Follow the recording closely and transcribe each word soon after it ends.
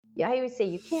I always say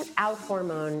you can't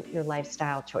out-hormone your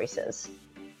lifestyle choices.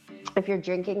 If you're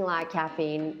drinking a lot of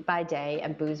caffeine by day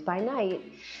and booze by night,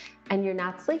 and you're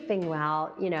not sleeping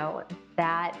well,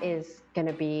 that is going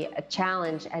to be a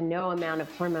challenge, and no amount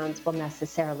of hormones will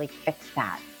necessarily fix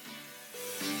that.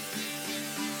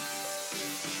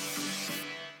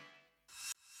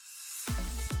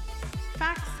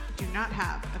 Facts do not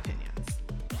have opinions.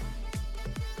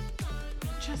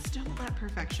 Just don't let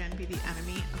perfection be the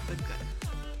enemy of the good.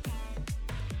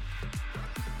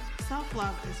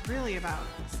 Self-love is really about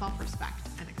self-respect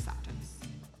and acceptance.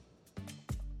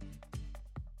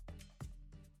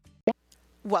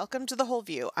 Welcome to The Whole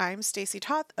View. I'm Stacey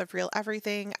Toth of Real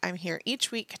Everything. I'm here each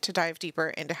week to dive deeper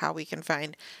into how we can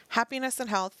find happiness and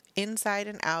health inside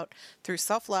and out through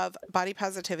self-love, body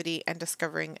positivity, and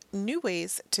discovering new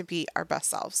ways to be our best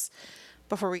selves.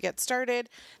 Before we get started,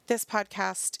 this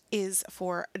podcast is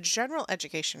for general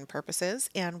education purposes,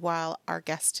 and while our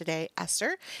guest today,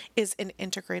 Esther, is an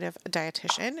integrative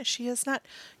dietitian, she is not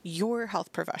your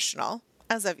health professional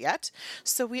as of yet,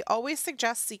 so we always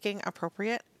suggest seeking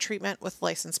appropriate treatment with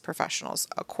licensed professionals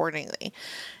accordingly.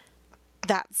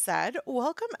 That said,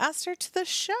 welcome, Esther, to the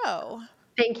show.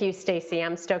 Thank you, Stacey.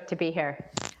 I'm stoked to be here.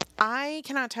 I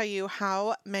cannot tell you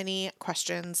how many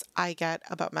questions I get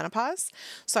about menopause,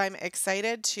 so I'm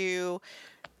excited to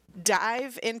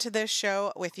dive into this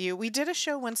show with you. We did a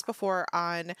show once before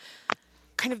on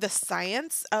kind of the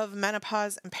science of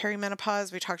menopause and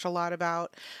perimenopause. We talked a lot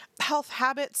about health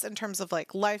habits in terms of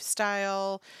like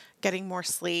lifestyle, getting more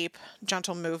sleep,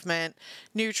 gentle movement,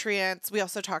 nutrients. We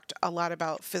also talked a lot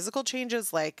about physical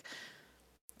changes like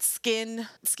skin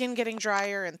getting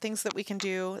drier and things that we can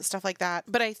do, stuff like that.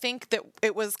 But I think that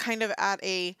it was kind of at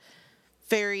a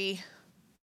very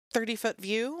 30-foot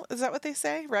view. Is that what they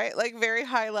say? Right? Like very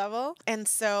high level. And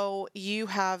so you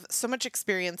have so much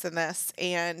experience in this.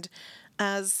 And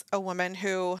as a woman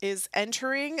who is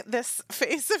entering this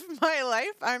phase of my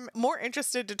life, I'm more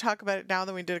interested to talk about it now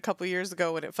than we did a couple years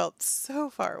ago when it felt so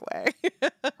far away.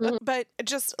 But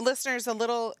just listeners, a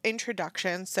little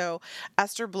introduction. So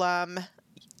Esther Blum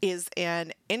is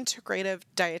an integrative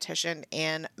dietitian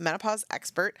and menopause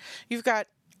expert. You've got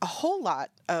a whole lot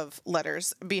of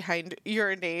letters behind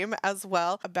your name as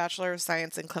well. A Bachelor of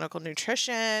Science in Clinical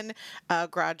Nutrition, a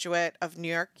graduate of New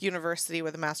York University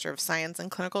with a Master of Science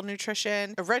in Clinical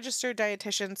Nutrition, a registered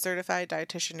dietitian, certified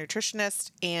dietitian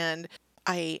nutritionist, and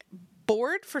a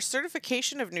board for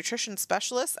certification of nutrition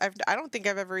specialists. I don't think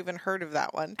I've ever even heard of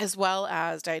that one, as well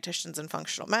as dietitians in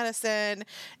functional medicine.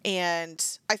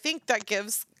 And I think that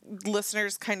gives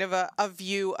listeners kind of a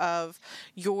view of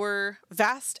your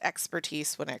vast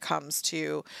expertise when it comes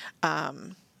to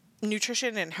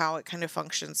nutrition and how it kind of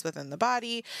functions within the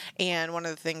body. And one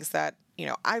of the things that,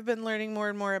 I've been learning more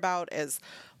and more about is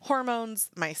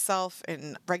hormones myself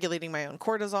and regulating my own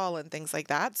cortisol and things like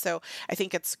that. So I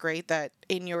think it's great that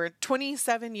in your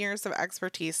 27 years of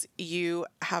expertise, you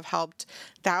have helped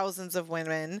thousands of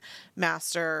women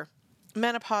master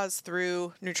menopause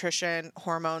through nutrition,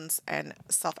 hormones, and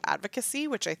self-advocacy,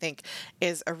 which I think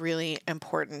is a really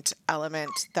important element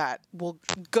that we'll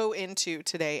go into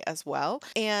today as well.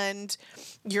 And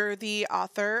you're the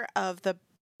author of the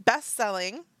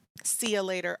best-selling See Ya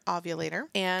Later, Ovulator.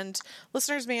 And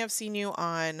listeners may have seen you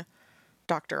on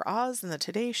Dr. Oz and the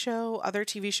Today Show, other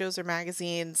TV shows or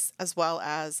magazines, as well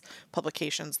as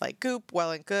publications like Goop, Well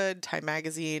and Good, Time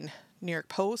Magazine, New York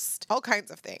Post, all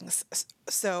kinds of things.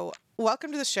 So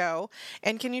welcome to the show.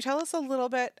 And can you tell us a little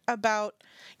bit about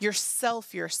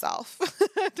yourself?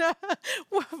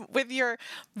 With your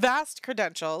vast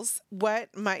credentials,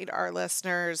 what might our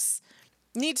listeners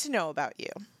need to know about you?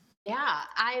 Yeah,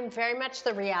 I am very much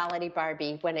the reality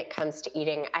Barbie when it comes to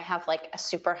eating. I have like a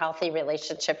super healthy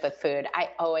relationship with food. I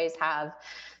always have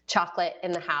chocolate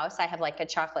in the house. I have like a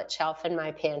chocolate shelf in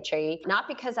my pantry, not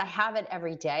because I have it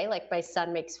every day. Like my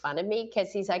son makes fun of me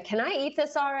because he's like, "Can I eat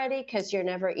this already? Because you're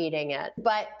never eating it."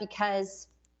 But because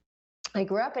I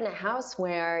grew up in a house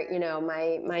where,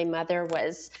 my mother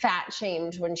was fat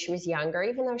shamed when she was younger,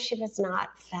 even though she was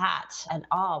not fat at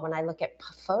all. When I look at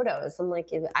photos, I'm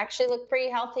like, it actually looked pretty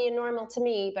healthy and normal to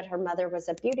me. But her mother was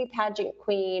a beauty pageant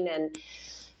queen and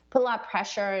put a lot of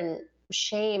pressure and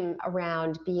shame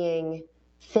around being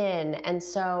thin. And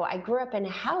so I grew up in a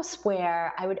house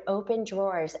where I would open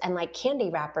drawers and like candy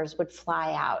wrappers would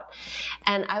fly out.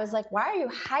 And I was like, why are you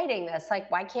hiding this? Like,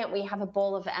 why can't we have a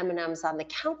bowl of M&Ms on the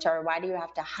counter? Why do you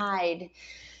have to hide,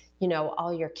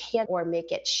 all your candy or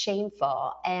make it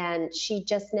shameful? And she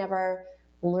just never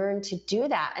learned to do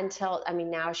that until,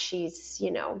 now she's,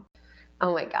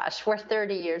 Oh my gosh, we're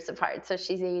 30 years apart. So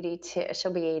she's 82.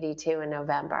 She'll be 82 in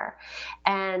November.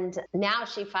 And now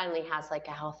she finally has like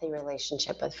a healthy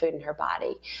relationship with food in her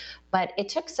body. But it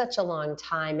took such a long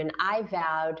time. And I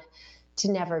vowed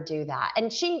to never do that.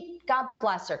 And she, God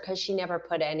bless her, because she never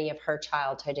put any of her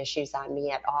childhood issues on me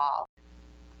at all.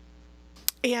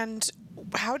 And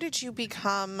how did you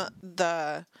become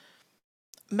the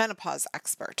menopause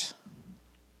expert?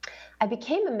 I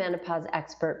became a menopause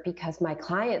expert because my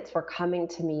clients were coming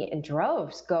to me in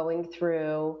droves going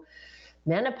through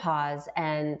menopause,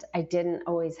 and I didn't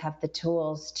always have the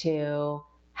tools to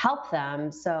help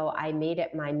them. So I made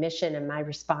it my mission and my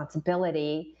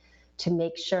responsibility to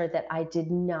make sure that I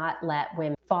did not let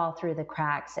women fall through the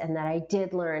cracks and that I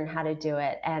did learn how to do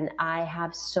it. And I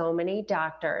have so many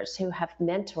doctors who have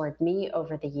mentored me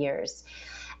over the years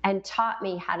and taught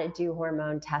me how to do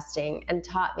hormone testing and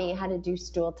taught me how to do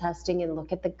stool testing and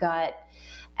look at the gut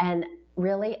and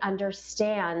really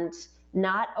understand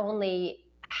not only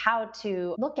how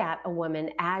to look at a woman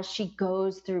as she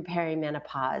goes through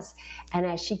perimenopause and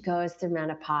as she goes through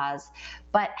menopause,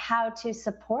 but how to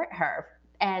support her.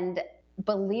 And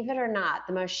believe it or not,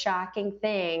 the most shocking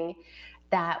thing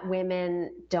that women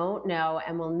don't know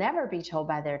and will never be told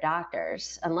by their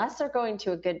doctors, unless they're going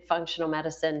to a good functional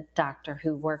medicine doctor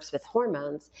who works with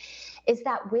hormones, is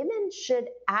that women should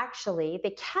actually,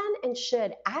 they can and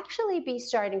should actually be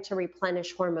starting to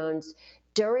replenish hormones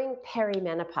during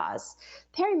perimenopause.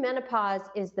 Perimenopause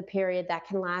is the period that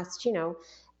can last,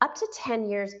 up to 10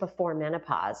 years before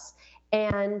menopause.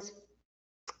 And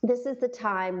this is the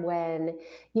time when,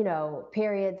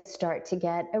 periods start to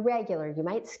get irregular. You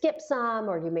might skip some,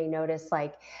 or you may notice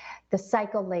like the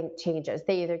cycle length changes.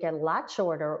 They either get a lot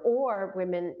shorter, or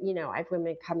women, I have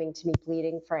women coming to me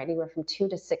bleeding for anywhere from 2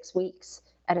 to 6 weeks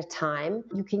at a time.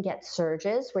 You can get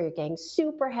surges where you're getting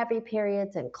super heavy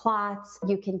periods and clots.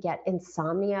 You can get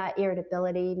insomnia,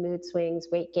 irritability, mood swings,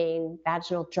 weight gain,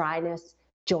 vaginal dryness,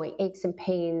 joint aches and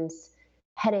pains,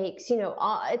 headaches,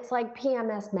 it's like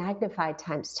PMS magnified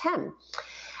times 10.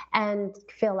 And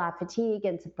feel a lot of fatigue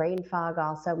and some brain fog,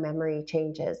 also memory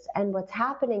changes. And what's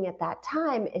happening at that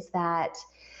time is that,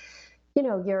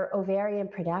 your ovarian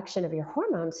production of your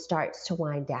hormones starts to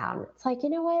wind down. It's like, you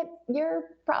know what, you're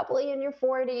probably in your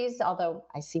 40s, although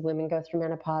I see women go through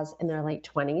menopause in their late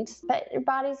 20s, but your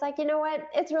body's like, you know what,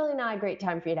 it's really not a great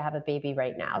time for you to have a baby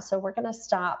right now. So we're going to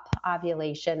stop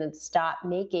ovulation and stop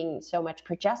making so much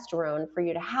progesterone for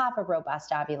you to have a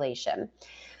robust ovulation.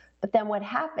 But then what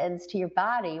happens to your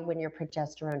body when your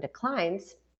progesterone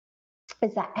declines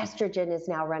is that estrogen is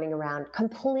now running around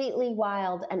completely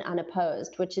wild and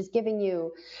unopposed, which is giving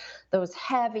you those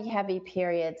heavy, heavy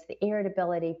periods, the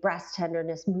irritability, breast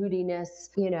tenderness, moodiness,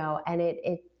 and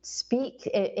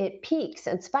it peaks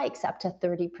and spikes up to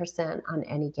 30% on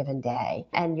any given day.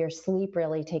 And your sleep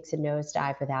really takes a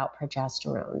nosedive without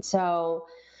progesterone. So,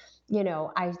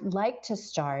 I like to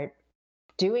start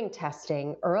doing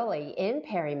testing early in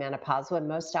perimenopause when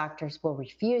most doctors will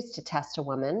refuse to test a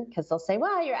woman because they'll say,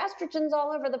 well, your estrogen's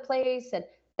all over the place. And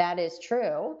that is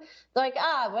true. They're like,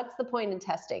 what's the point in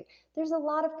testing? There's a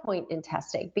lot of point in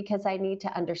testing because I need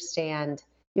to understand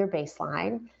your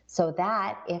baseline so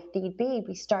that if need be,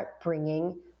 we start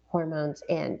bringing hormones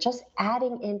in, just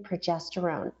adding in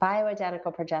progesterone,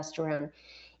 bioidentical progesterone.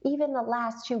 Even the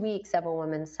last 2 weeks of a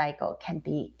woman's cycle can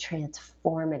be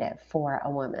transformative for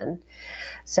a woman.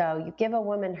 So you give a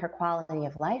woman her quality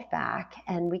of life back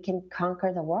and we can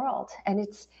conquer the world. And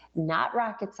it's not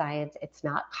rocket science. It's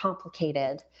not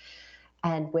complicated.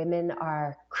 And women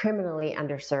are criminally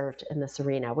underserved in this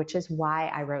arena, which is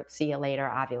why I wrote See You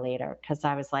Later, Ovulator, because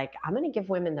I was like, I'm going to give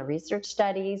women the research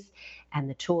studies and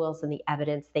the tools and the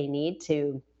evidence they need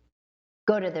to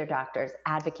go to their doctors,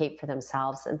 advocate for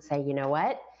themselves, and say, you know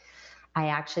what? I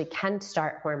actually can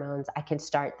start hormones. I can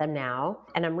start them now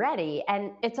and I'm ready.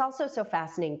 And it's also so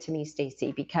fascinating to me,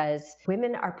 Stacey, because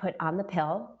women are put on the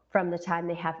pill from the time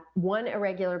they have one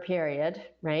irregular period,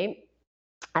 right?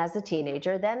 As a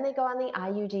teenager, then they go on the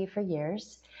IUD for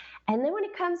years. And then when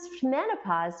it comes to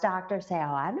menopause, doctors say,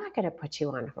 oh, I'm not going to put you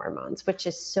on hormones, which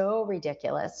is so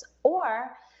ridiculous.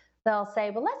 Or they'll say,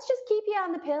 well, let's just keep you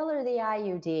on the pill or the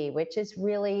IUD, which is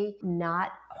really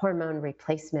not hormone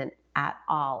replacement at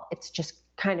all. It's just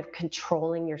kind of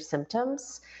controlling your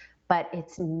symptoms, but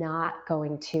it's not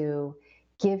going to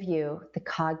give you the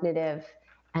cognitive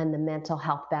and the mental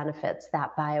health benefits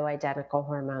that bioidentical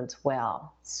hormones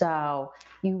will. So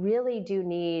you really do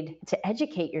need to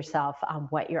educate yourself on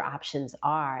what your options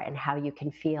are and how you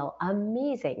can feel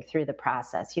amazing through the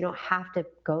process. You don't have to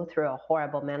go through a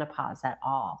horrible menopause at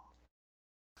all.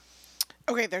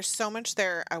 Okay, there's so much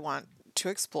there I want to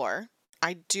explore.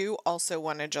 I do also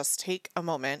want to just take a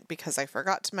moment because I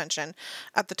forgot to mention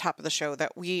at the top of the show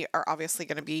that we are obviously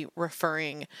going to be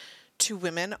referring to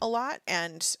women a lot.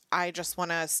 And I just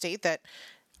want to state that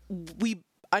we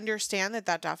understand that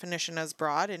that definition is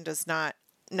broad and does not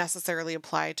necessarily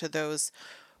apply to those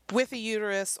with a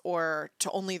uterus or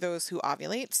to only those who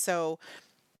ovulate. So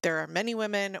there are many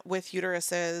women with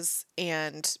uteruses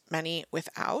and many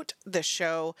without. This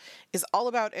show is all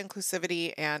about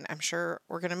inclusivity, and I'm sure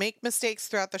we're going to make mistakes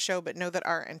throughout the show, but know that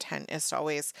our intent is to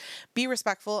always be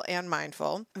respectful and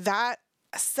mindful. That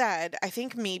said, I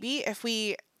think maybe if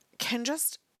we can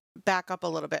just back up a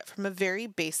little bit from a very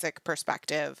basic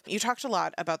perspective. You talked a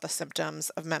lot about the symptoms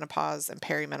of menopause and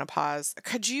perimenopause.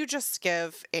 Could you just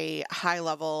give a high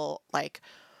level, like,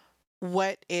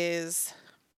 what is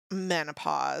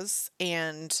menopause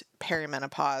and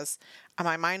perimenopause?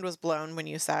 My mind was blown when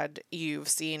you said you've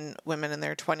seen women in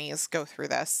their 20s go through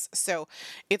this. So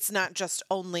it's not just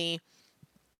only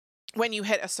when you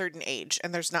hit a certain age,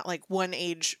 and there's not like one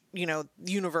age,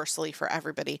 universally for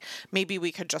everybody. Maybe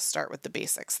we could just start with the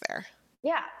basics there.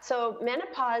 Yeah, so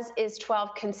menopause is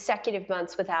 12 consecutive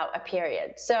months without a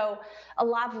period. So a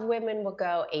lot of women will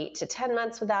go 8 to 10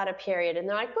 months without a period, and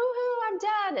they're like, woohoo, I'm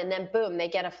done. And then boom, they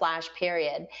get a flash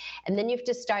period. And then you have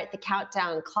to start the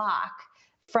countdown clock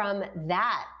from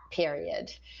that period.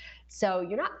 So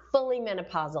you're not fully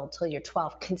menopausal until you're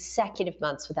 12 consecutive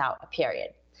months without a period.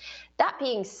 That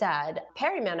being said,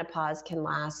 perimenopause can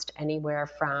last anywhere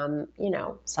from,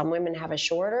 some women have a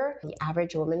shorter. The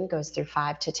average woman goes through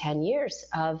 5 to 10 years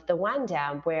of the wind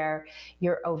down where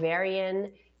your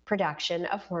ovarian production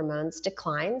of hormones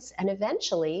declines and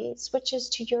eventually switches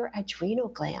to your adrenal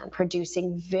gland,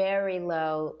 producing very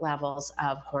low levels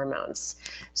of hormones.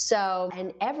 So,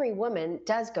 and every woman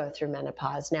does go through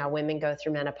menopause. Now, women go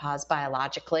through menopause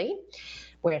biologically,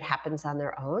 where it happens on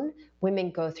their own.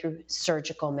 Women go through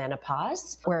surgical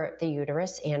menopause, where the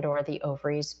uterus and or the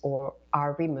ovaries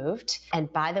are removed.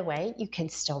 And by the way, you can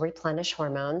still replenish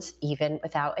hormones even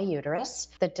without a uterus.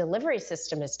 The delivery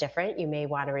system is different. You may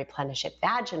want to replenish it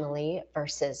vaginally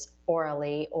versus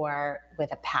orally or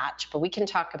with a patch, but we can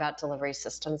talk about delivery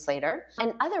systems later.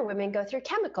 And other women go through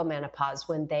chemical menopause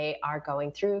when they are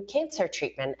going through cancer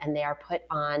treatment and they are put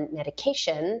on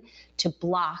medication to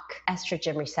block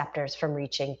estrogen receptors from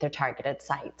reaching their targeted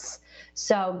sites.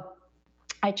 So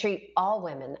I treat all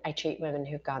women. I treat women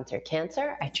who've gone through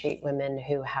cancer. I treat women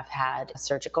who have had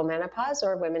surgical menopause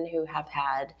or women who have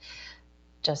had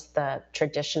just the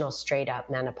traditional straight up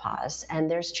menopause. And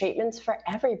there's treatments for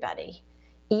everybody.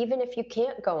 Even if you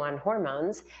can't go on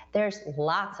hormones, there's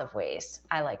lots of ways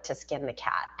I like to skin the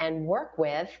cat and work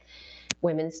with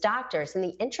women's doctors. And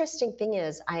the interesting thing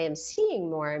is I am seeing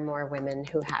more and more women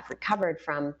who have recovered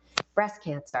from breast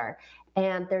cancer,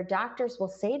 and their doctors will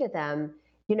say to them,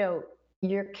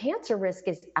 your cancer risk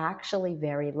is actually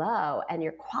very low and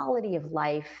your quality of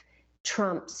life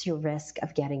trumps your risk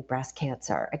of getting breast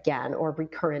cancer again, or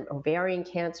recurrent ovarian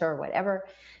cancer, or whatever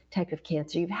type of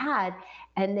cancer you've had.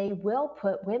 And they will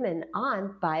put women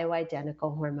on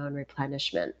bioidentical hormone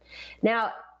replenishment.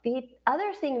 Now, the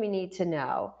other thing we need to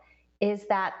know is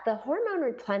that the hormone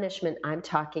replenishment I'm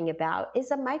talking about is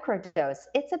a microdose.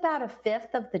 It's about a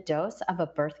fifth of the dose of a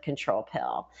birth control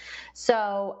pill.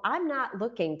 So I'm not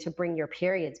looking to bring your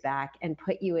periods back and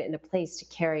put you in a place to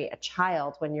carry a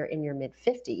child when you're in your mid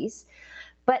 50s,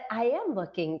 but I am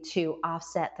looking to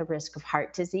offset the risk of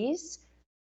heart disease,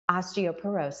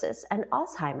 osteoporosis, and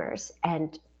Alzheimer's.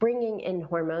 And bringing in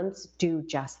hormones do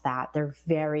just that. They're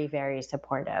very, very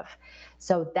supportive.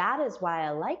 So that is why I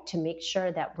like to make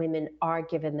sure that women are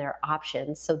given their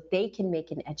options so they can make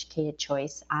an educated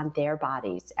choice on their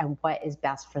bodies and what is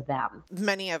best for them.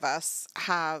 Many of us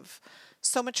have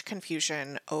so much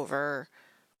confusion over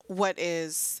what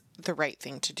is the right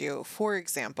thing to do. For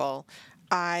example,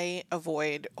 I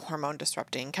avoid hormone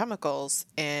disrupting chemicals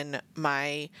in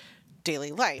my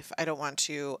daily life. I don't want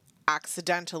to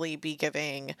accidentally be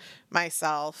giving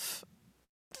myself,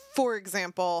 for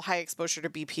example, high exposure to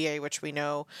BPA, which we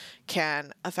know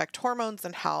can affect hormones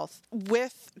and health.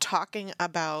 With talking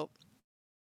about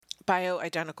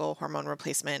bioidentical hormone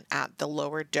replacement at the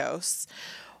lower dose,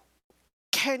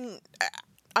 can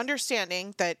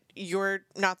understanding that you're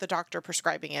not the doctor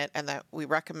prescribing it and that we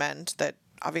recommend that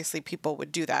obviously people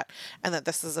would do that and that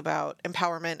this is about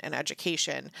empowerment and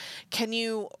education, can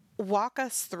you walk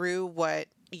us through what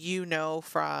you know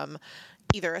from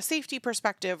either a safety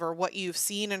perspective or what you've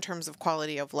seen in terms of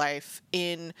quality of life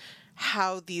in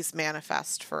how these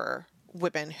manifest for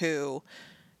women who,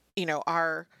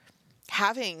 are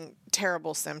having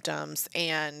terrible symptoms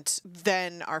and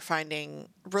then are finding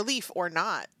relief or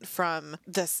not from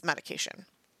this medication?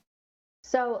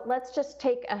 So let's just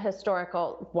take a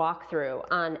historical walkthrough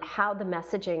on how the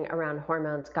messaging around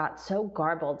hormones got so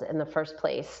garbled in the first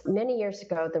place. Many years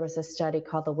ago, there was a study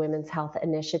called the Women's Health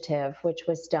Initiative, which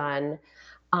was done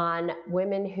on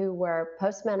women who were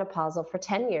postmenopausal for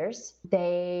 10 years.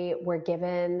 They were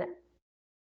given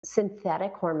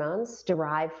synthetic hormones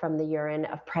derived from the urine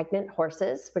of pregnant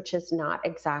horses, which is not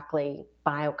exactly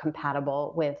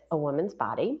biocompatible with a woman's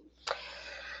body.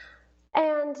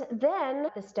 And then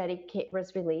the study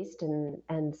was released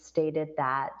and stated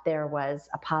that there was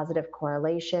a positive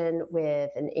correlation with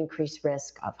an increased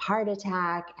risk of heart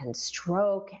attack and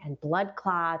stroke and blood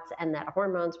clots, and that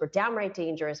hormones were downright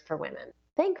dangerous for women.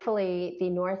 Thankfully, the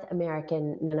North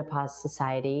American Menopause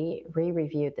Society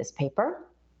re-reviewed this paper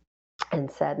and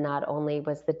said not only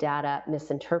was the data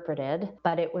misinterpreted,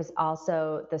 but it was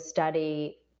also the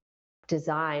study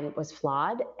design was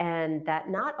flawed, and that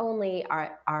not only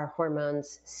are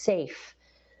hormones safe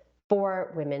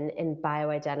for women in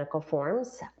bioidentical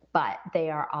forms, but they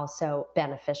are also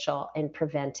beneficial in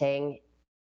preventing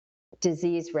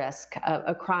disease risk of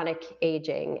a chronic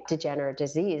aging degenerative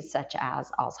disease such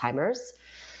as Alzheimer's,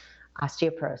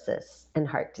 osteoporosis, and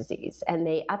heart disease. And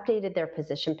they updated their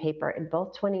position paper in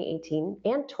both 2018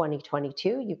 and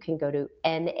 2022. You can go to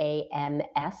NAMS.org,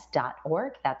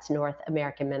 that's North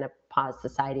American Menopause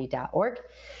Society.org,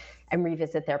 and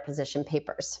revisit their position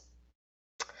papers.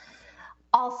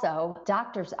 Also,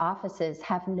 doctors' offices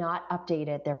have not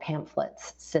updated their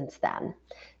pamphlets since then.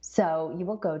 So you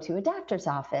will go to a doctor's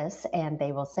office and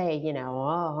they will say,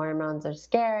 oh, hormones are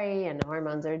scary and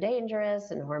hormones are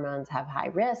dangerous and hormones have high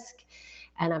risk.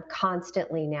 And I'm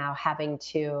constantly now having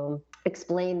to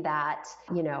explain that,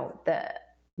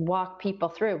 walk people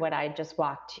through what I just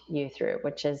walked you through,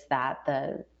 which is that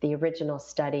the original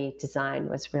study design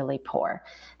was really poor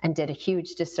and did a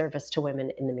huge disservice to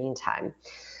women in the meantime.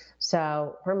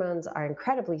 So hormones are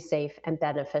incredibly safe and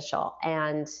beneficial.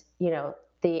 And,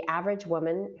 the average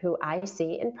woman who I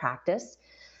see in practice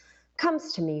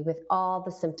comes to me with all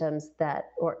the symptoms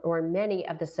or many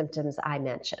of the symptoms I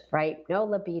mentioned, right? No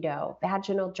libido,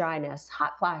 vaginal dryness,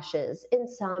 hot flashes,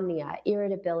 insomnia,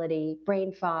 irritability,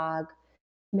 brain fog,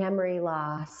 memory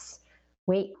loss,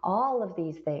 weight, all of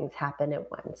these things happen at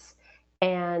once.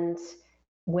 And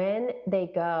when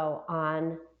they go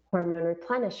on hormone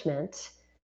replenishment,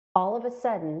 all of a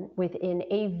sudden, within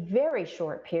a very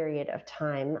short period of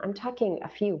time, I'm talking a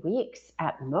few weeks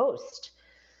at most,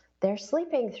 they're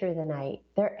sleeping through the night,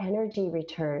 their energy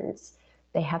returns,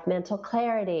 they have mental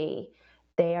clarity,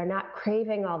 they are not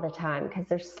craving all the time because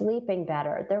they're sleeping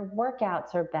better, their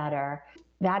workouts are better.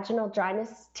 Vaginal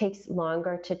dryness takes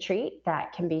longer to treat.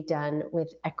 That can be done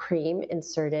with a cream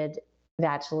inserted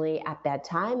vaginally at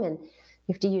bedtime, and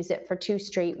you have to use it for 2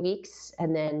 straight weeks,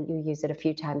 and then you use it a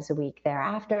few times a week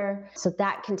thereafter. So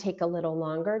that can take a little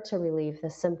longer to relieve the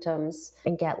symptoms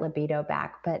and get libido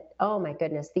back. But oh my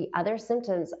goodness, the other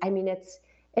symptoms,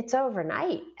 it's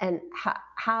overnight, and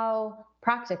how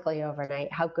practically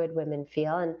overnight, how good women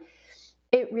feel. And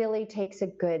it really takes a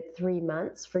good 3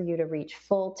 months for you to reach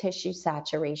full tissue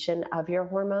saturation of your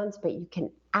hormones, but you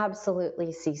can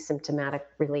absolutely see symptomatic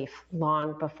relief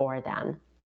long before then.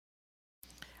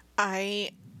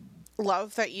 I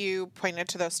love that you pointed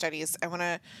to those studies. I want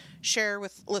to share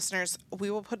with listeners,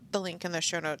 we will put the link in the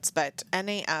show notes, but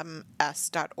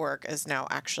NAMS.org is now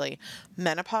actually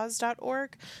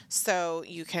menopause.org. So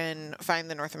you can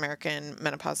find the North American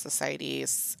Menopause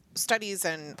Society's studies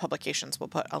and publications. We'll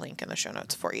put a link in the show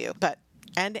notes for you. But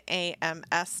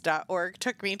NAMS.org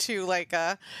took me to like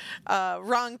a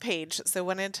wrong page. So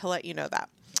wanted to let you know that.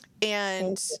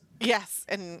 And yes,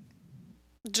 and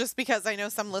just because I know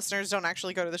some listeners don't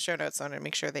actually go to the show notes, so I want to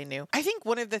make sure they knew. I think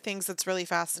one of the things that's really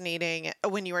fascinating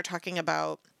when you were talking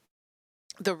about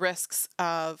the risks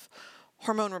of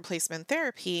hormone replacement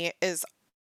therapy is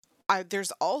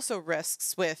there's also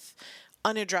risks with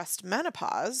unaddressed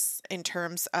menopause in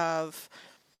terms of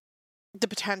the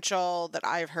potential that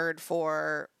I've heard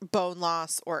for bone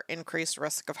loss or increased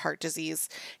risk of heart disease.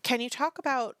 Can you talk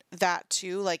about that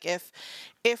too? Like if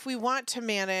we want to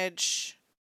manage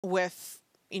with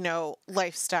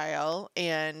lifestyle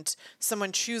and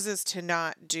someone chooses to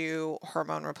not do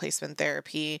hormone replacement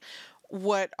therapy,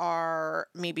 what are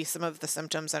maybe some of the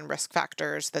symptoms and risk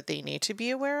factors that they need to be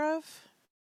aware of?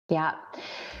 Yeah.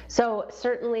 So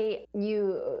certainly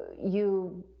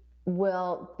you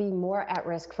will be more at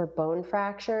risk for bone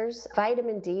fractures.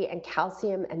 Vitamin D and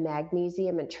calcium and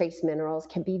magnesium and trace minerals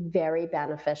can be very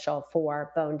beneficial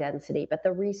for bone density, but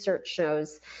the research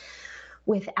shows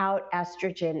without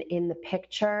estrogen in the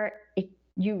picture, it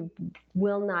you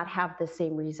will not have the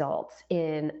same results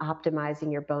in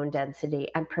optimizing your bone density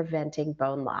and preventing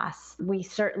bone loss. We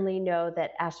certainly know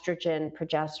that estrogen,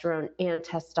 progesterone, and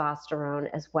testosterone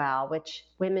as well, which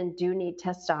women do need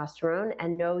testosterone,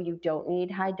 and no, you don't need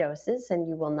high doses, and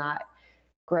you will not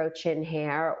grow chin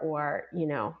hair or,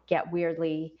 get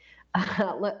weirdly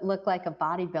look like a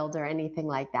bodybuilder or anything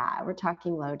like that. We're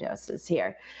talking low doses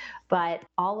here. But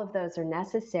all of those are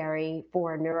necessary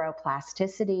for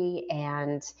neuroplasticity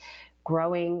and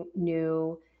growing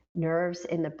new nerves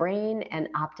in the brain and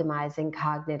optimizing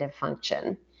cognitive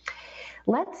function.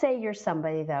 Let's say you're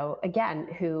somebody, though, again,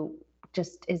 who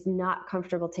just is not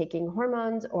comfortable taking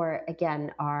hormones, or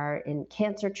again, are in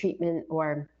cancer treatment,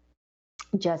 or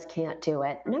just can't do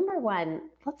it. Number one,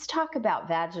 let's talk about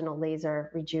vaginal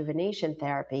laser rejuvenation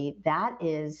therapy. That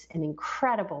is an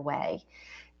incredible way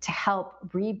to help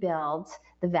rebuild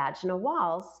the vaginal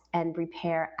walls and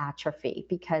repair atrophy,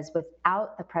 because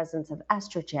without the presence of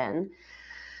estrogen,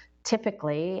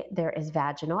 typically there is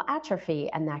vaginal atrophy,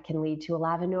 and that can lead to a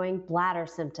lot of annoying bladder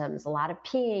symptoms, a lot of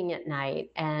peeing at night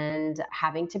and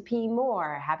having to pee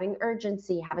more, having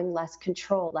urgency, having less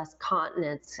control, less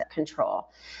continence control.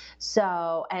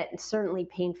 So, and certainly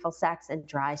painful sex and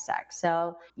dry sex.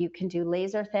 So you can do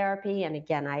laser therapy. And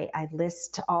again, I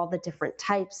list all the different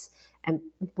types and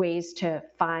ways to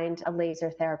find a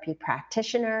laser therapy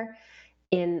practitioner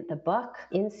in the book,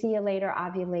 in See You Later,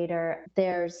 Ovulator.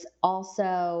 There's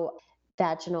also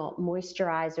vaginal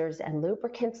moisturizers and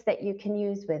lubricants that you can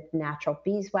use with natural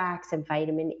beeswax and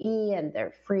vitamin E, and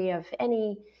they're free of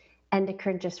any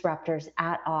endocrine disruptors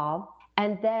at all.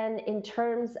 And then in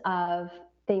terms of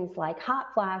things like hot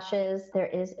flashes, there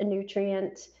is a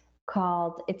nutrient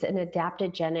it's an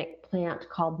adaptogenic plant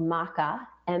called maca,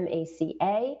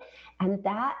 MACA, and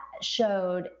that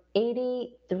showed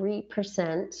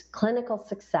 83% clinical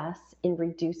success in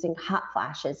reducing hot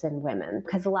flashes in women,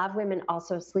 because a lot of women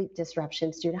also have sleep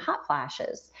disruptions due to hot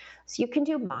flashes. So you can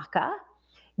do maca.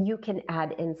 You can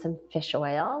add in some fish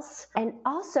oils. And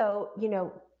also,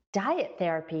 diet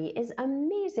therapy is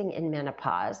amazing in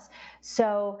menopause.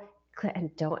 So,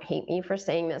 and don't hate me for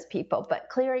saying this, people, but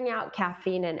clearing out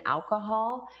caffeine and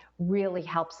alcohol really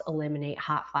helps eliminate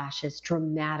hot flashes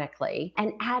dramatically.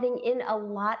 And adding in a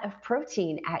lot of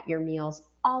protein at your meals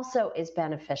also is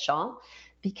beneficial,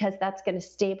 because that's going to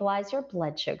stabilize your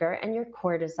blood sugar and your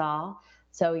cortisol.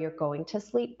 So you're going to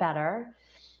sleep better.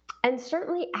 And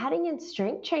certainly adding in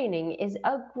strength training is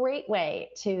a great way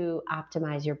to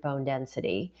optimize your bone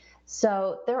density.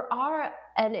 So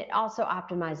and it also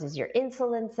optimizes your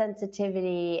insulin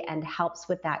sensitivity and helps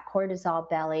with that cortisol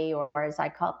belly, or as I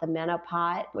call it, the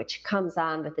menopause, which comes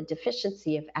on with a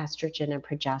deficiency of estrogen and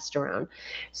progesterone.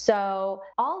 So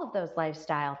all of those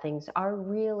lifestyle things are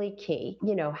really key.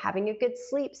 Having a good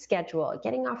sleep schedule,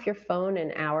 getting off your phone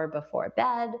an hour before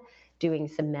bed, doing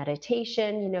some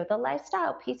meditation. The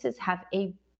lifestyle pieces have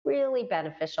a really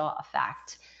beneficial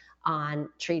effect on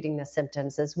treating the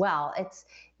symptoms as well.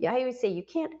 I always say you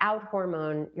can't out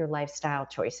hormone your lifestyle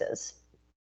choices.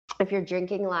 If you're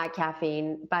drinking a lot of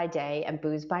caffeine by day and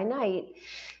booze by night,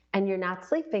 and you're not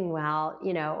sleeping well,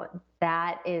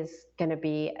 that is going to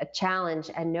be a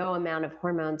challenge, and no amount of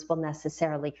hormones will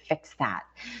necessarily fix that.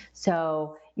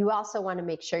 So you also want to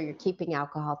make sure you're keeping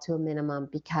alcohol to a minimum,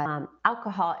 because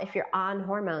alcohol, if you're on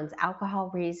hormones,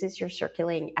 alcohol raises your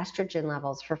circulating estrogen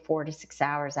levels for 4 to 6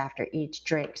 hours after each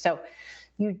drink. So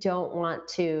you don't want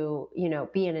to,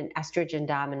 be in an estrogen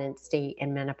dominant state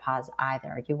in menopause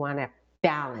either. You want to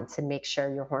balance and make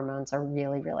sure your hormones are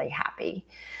really, really happy.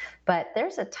 But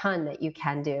there's a ton that you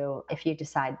can do if you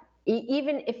decide,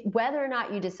 even if whether or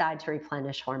not you decide to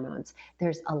replenish hormones,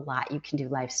 there's a lot you can do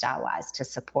lifestyle wise to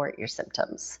support your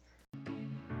symptoms.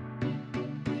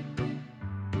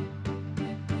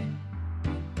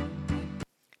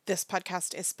 This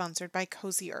podcast is sponsored by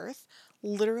Cozy Earth,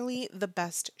 literally the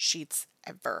best sheets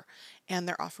ever. And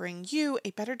they're offering you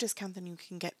a better discount than you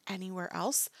can get anywhere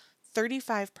else,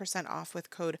 35% off with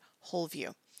code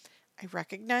WHOLEVIEW. I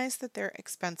recognize that they're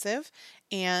expensive,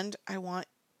 and I want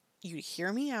you to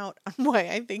hear me out on why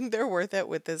I think they're worth it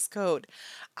with this code.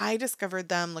 I discovered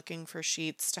them looking for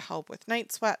sheets to help with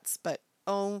night sweats, but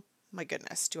oh my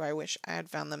goodness, do I wish I had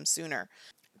found them sooner.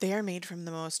 They are made from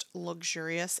the most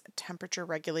luxurious temperature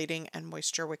regulating and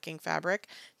moisture wicking fabric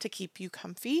to keep you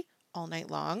comfy all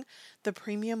night long. The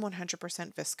premium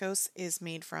 100% viscose is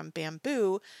made from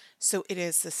bamboo, so it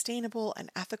is sustainable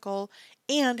and ethical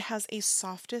and has a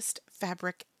softest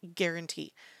fabric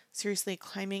guarantee. Seriously,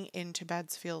 climbing into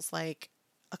beds feels like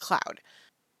a cloud.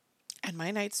 And my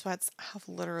night sweats have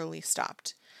literally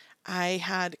stopped. I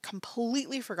had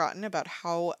completely forgotten about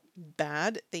how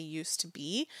bad they used to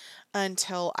be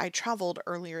until I traveled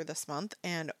earlier this month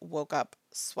and woke up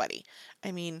sweaty.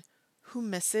 I mean, who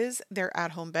misses their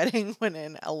at home bedding when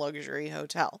in a luxury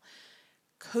hotel?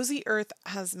 Cozy Earth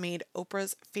has made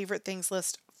Oprah's favorite things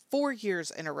list 4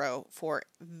 years in a row for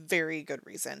very good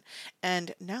reason.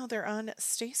 And now they're on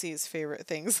Stacy's favorite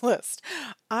things list.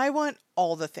 I want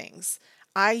all the things.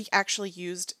 I actually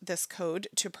used this code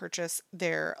to purchase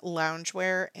their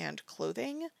loungewear and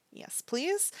clothing. Yes,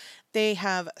 please. They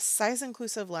have size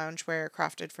inclusive loungewear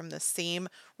crafted from the same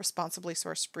responsibly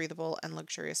sourced, breathable, and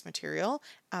luxurious material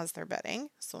as their bedding.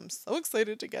 So I'm so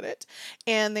excited to get it.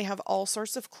 And they have all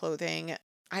sorts of clothing.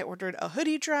 I ordered a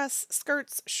hoodie dress,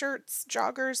 skirts, shirts,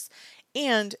 joggers,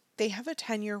 and they have a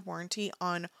 10-year warranty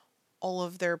on all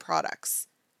of their products.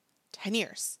 10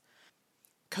 years.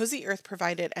 Cozy Earth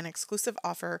provided an exclusive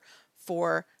offer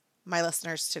for my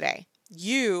listeners today.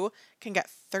 You can get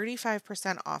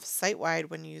 35% off site wide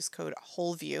when you use code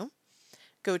WHOLEVIEW.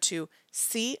 Go to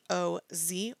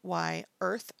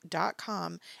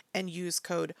COZYEarth.com and use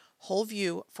code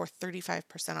WHOLEVIEW for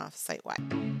 35% off site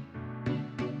wide.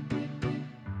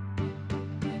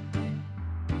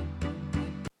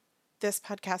 This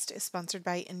podcast is sponsored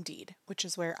by Indeed, which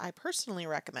is where I personally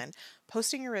recommend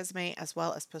posting your resume as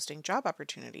well as posting job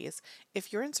opportunities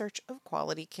if you're in search of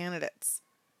quality candidates.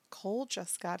 Cole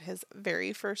just got his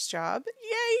very first job.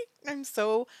 Yay! I'm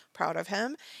so proud of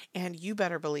him. And you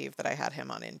better believe that I had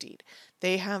him on Indeed.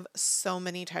 They have so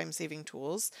many time saving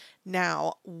tools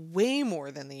now, way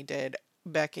more than they did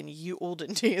back in you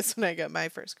olden days when I got my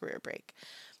first career break.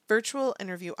 Virtual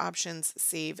interview options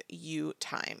save you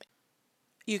time.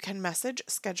 You can message,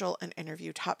 schedule, and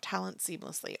interview top talent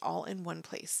seamlessly, all in one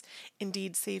place.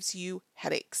 Indeed saves you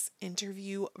headaches.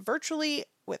 Interview virtually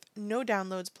with no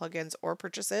downloads, plugins, or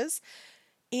purchases,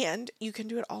 and you can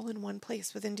do it all in one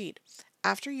place with Indeed.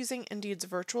 After using Indeed's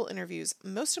virtual interviews,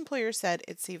 most employers said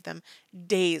it saved them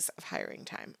days of hiring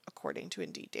time, according to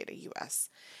Indeed Data US.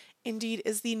 Indeed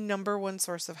is the number one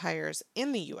source of hires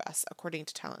in the US, according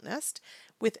to Talent Nest,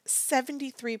 with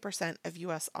 73% of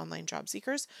US online job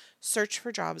seekers search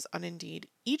for jobs on Indeed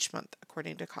each month,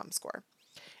 according to ComScore.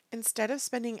 Instead of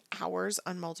spending hours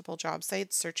on multiple job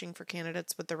sites searching for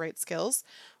candidates with the right skills,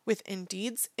 with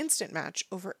Indeed's Instant Match,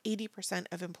 over 80%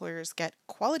 of employers get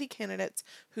quality candidates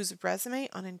whose resume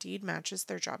on Indeed matches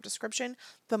their job description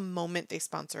the moment they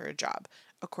sponsor a job,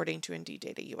 according to Indeed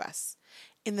Data US.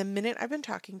 In the minute I've been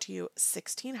talking to you,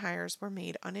 16 hires were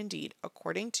made on Indeed,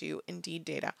 according to Indeed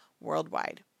Data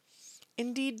worldwide.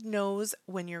 Indeed knows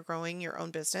when you're growing your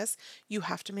own business, you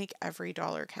have to make every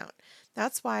dollar count.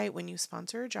 That's why when you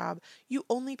sponsor a job, you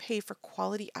only pay for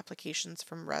quality applications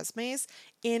from resumes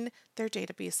in their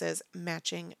databases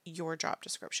matching your job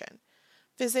description.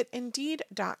 Visit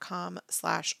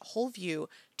indeed.com/wholeview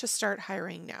to start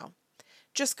hiring now.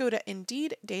 Just go to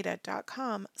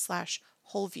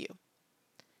indeeddata.com/wholeview.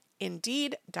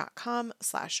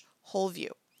 Indeed.com/wholeview.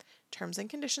 Terms and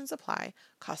conditions apply.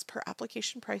 Cost per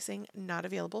application pricing not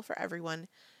available for everyone.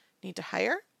 Need to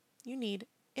hire? You need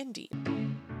Indeed.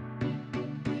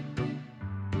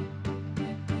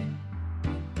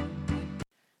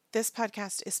 This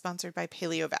podcast is sponsored by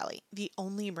Paleo Valley, the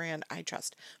only brand I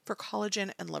trust for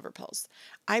collagen and liver pills.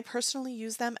 I personally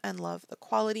use them and love the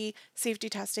quality, safety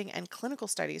testing, and clinical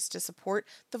studies to support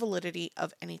the validity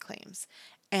of any claims.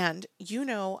 And you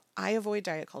know, I avoid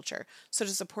diet culture, so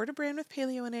to support a brand with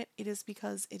paleo in it, it is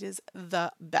because it is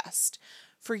the best.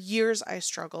 For years, I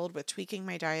struggled with tweaking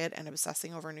my diet and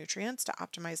obsessing over nutrients to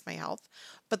optimize my health,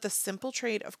 but the simple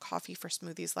trade of coffee for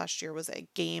smoothies last year was a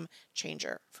game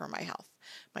changer for my health.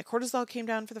 My cortisol came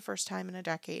down for the first time in a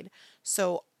decade,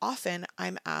 so often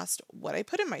I'm asked what I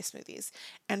put in my smoothies,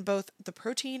 and both the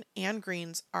protein and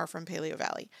greens are from Paleo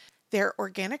Valley. Their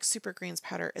organic super greens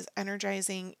powder is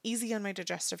energizing, easy on my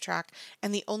digestive tract,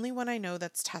 and the only one I know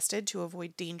that's tested to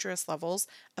avoid dangerous levels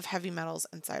of heavy metals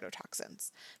and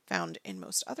cytotoxins found in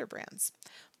most other brands.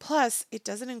 Plus, it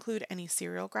doesn't include any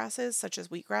cereal grasses such as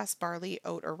wheatgrass, barley,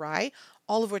 oat, or rye,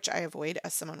 all of which I avoid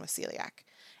as someone with celiac.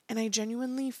 And I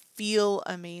genuinely feel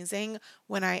amazing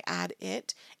when I add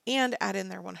it and add in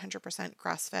their 100%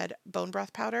 grass-fed bone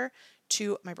broth powder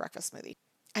to my breakfast smoothie.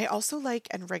 I also like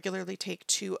and regularly take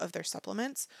two of their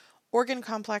supplements, Organ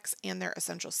Complex and their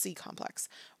Essential C Complex,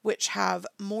 which have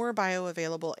more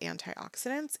bioavailable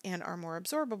antioxidants and are more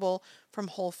absorbable from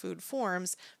whole food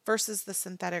forms versus the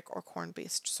synthetic or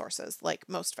corn-based sources like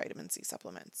most vitamin C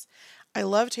supplements. I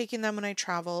love taking them when I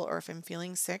travel or if I'm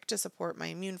feeling sick to support my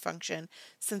immune function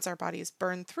since our bodies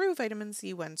burn through vitamin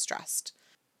C when stressed.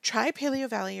 Try Paleo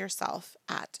Valley yourself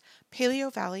at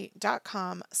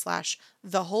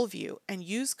paleovalley.com/thewholeview and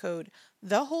use code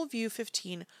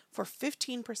thewholeview15 for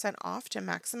 15% off to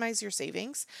maximize your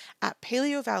savings at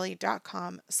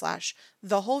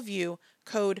paleovalley.com/thewholeview,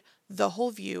 code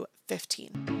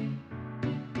thewholeview15.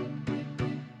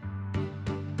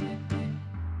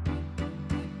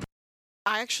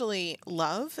 I actually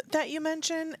love that you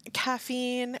mention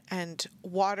caffeine and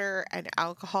water and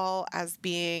alcohol as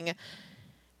being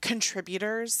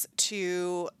contributors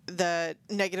to the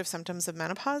negative symptoms of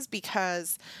menopause,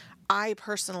 because I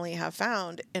personally have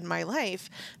found in my life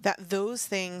that those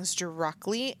things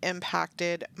directly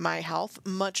impacted my health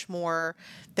much more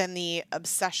than the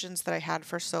obsessions that I had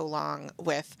for so long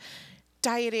with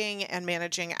dieting and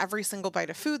managing every single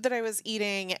bite of food that I was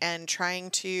eating and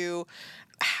trying to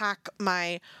hack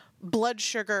my blood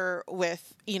sugar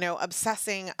with,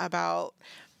 obsessing about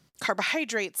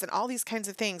carbohydrates and all these kinds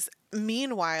of things.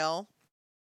 Meanwhile,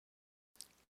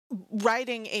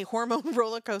 riding a hormone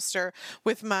roller coaster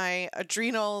with my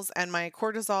adrenals and my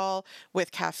cortisol,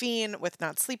 with caffeine, with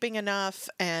not sleeping enough,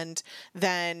 and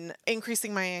then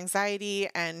increasing my anxiety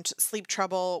and sleep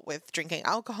trouble with drinking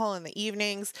alcohol in the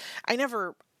evenings. I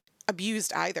never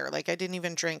abused either. Like, I didn't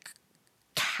even drink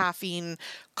caffeine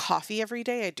coffee every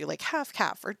day. I do like half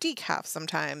calf or decaf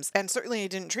sometimes. And certainly I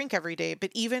didn't drink every day,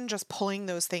 but even just pulling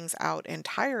those things out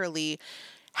entirely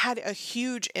had a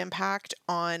huge impact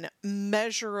on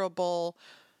measurable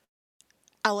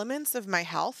elements of my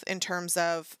health in terms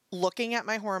of looking at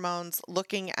my hormones,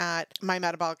 looking at my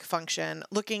metabolic function,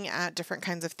 looking at different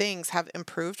kinds of things have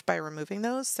improved by removing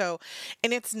those. So,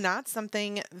 and it's not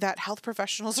something that health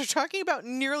professionals are talking about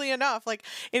nearly enough. Like,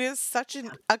 it is such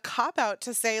a cop out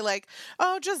to say, like,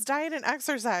 oh, just diet and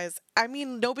exercise. I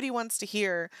mean, nobody wants to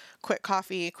hear quit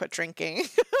coffee, quit drinking,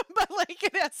 but like,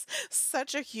 it has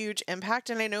such a huge impact.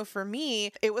 And I know for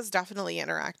me, it was definitely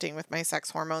interacting with my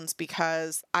sex hormones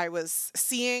because I was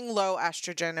seeing low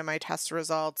estrogen in my test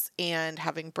results and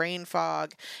having brain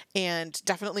fog, and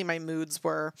definitely my moods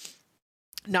were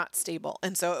not stable.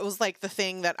 And so it was like the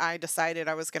thing that I decided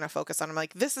I was going to focus on. I'm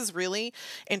like, this is really,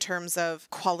 in terms of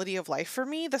quality of life for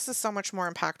me, this is so much more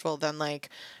impactful than like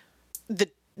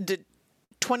the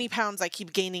 20 pounds I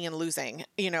keep gaining and losing,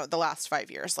 the last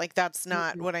 5 years. Like, that's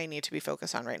not what I need to be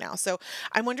focused on right now. So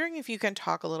I'm wondering if you can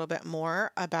talk a little bit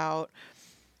more about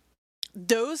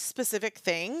those specific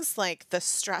things, like the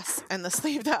stress and the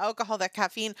sleep, the alcohol, the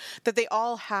caffeine, that they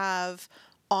all have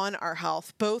on our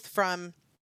health, both from,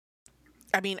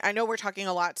 I mean, I know we're talking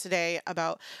a lot today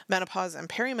about menopause and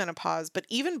perimenopause, but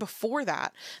even before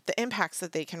that, the impacts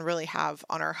that they can really have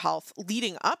on our health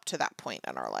leading up to that point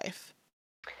in our life.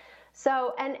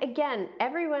 So, and again,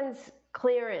 everyone's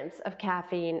clearance of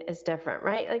caffeine is different,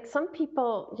 right? Like some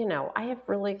people, I have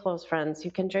really close friends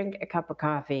who can drink a cup of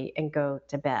coffee and go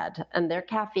to bed, and their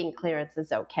caffeine clearance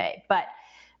is okay. But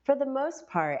for the most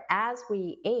part, as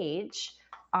we age,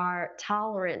 our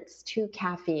tolerance to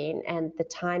caffeine and the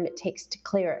time it takes to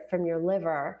clear it from your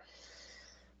liver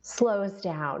slows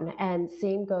down. And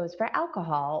same goes for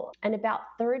alcohol. And about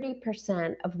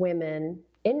 30% of women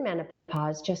in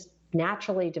menopause just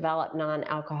naturally develop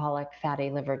non-alcoholic fatty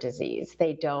liver disease.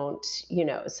 They don't,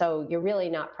 so you're really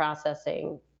not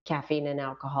processing caffeine and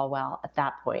alcohol well at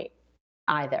that point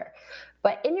either.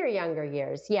 But in your younger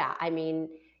years, yeah, I mean,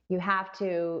 you have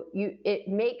to, it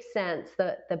makes sense.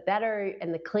 The better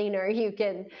and the cleaner you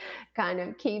can kind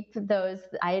of keep those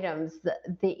items,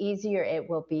 the easier it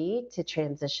will be to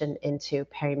transition into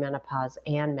perimenopause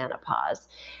and menopause.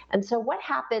 And so what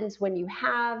happens when you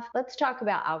have, let's talk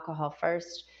about alcohol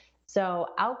first. So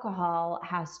alcohol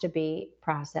has to be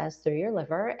processed through your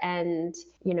liver, and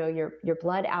your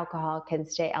blood alcohol can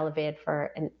stay elevated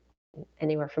for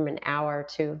anywhere from an hour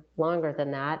to longer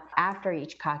than that after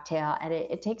each cocktail. And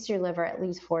it takes your liver at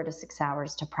least 4 to 6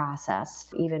 hours to process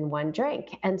even one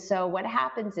drink. And so what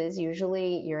happens is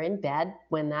usually you're in bed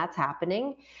when that's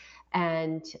happening.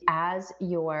 And as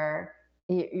your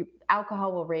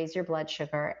alcohol will raise your blood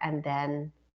sugar, and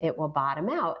then it will bottom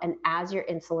out. And as your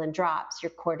insulin drops,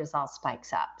 your cortisol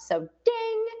spikes up. So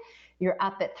ding, you're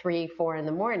up at 3, 4 in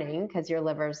the morning because your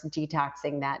liver's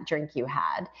detoxing that drink you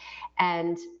had.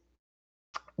 And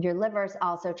your liver is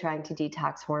also trying to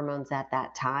detox hormones at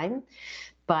that time.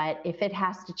 But if it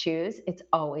has to choose, it's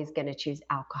always going to choose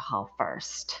alcohol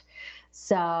first.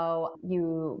 So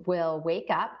you will wake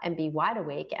up and be wide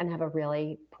awake and have a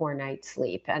really poor night's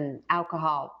sleep. And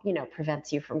alcohol,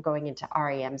 prevents you from going into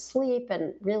REM sleep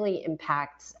and really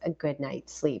impacts a good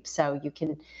night's sleep. So you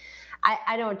can,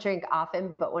 I don't drink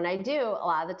often, but when I do, a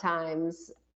lot of the times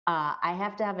I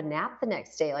have to have a nap the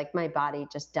next day. Like my body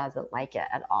just doesn't like it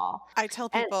at all. I tell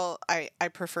And people I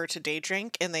prefer to day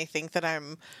drink, and they think that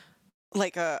I'm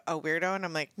like a weirdo, and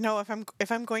I'm like, no,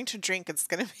 if I'm going to drink, it's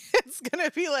gonna be it's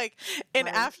gonna be like an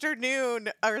right. afternoon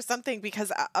or something,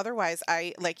 because otherwise,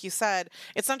 I like you said,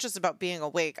 it's not just about being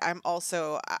awake. I'm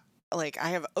also like, I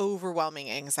have overwhelming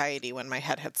anxiety when my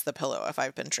head hits the pillow if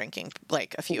I've been drinking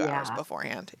like a few hours Yeah.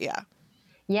 beforehand. Yeah.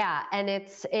 Yeah, and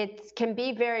it can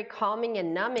be very calming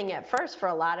and numbing at first for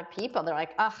a lot of people. They're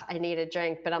like, "Ugh, I need a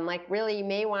drink," but I'm like, really, you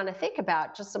may want to think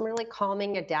about just some really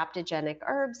calming adaptogenic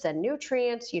herbs and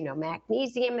nutrients.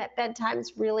 Magnesium at bedtime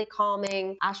is really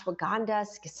calming. Ashwagandha,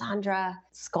 schisandra,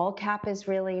 skullcap is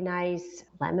really nice.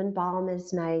 Lemon balm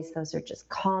is nice. Those are just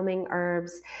calming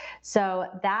herbs. So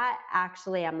that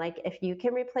actually, I'm like, if you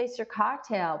can replace your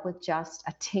cocktail with just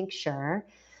a tincture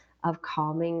of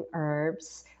calming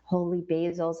herbs. Holy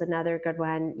basil's another good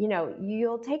one.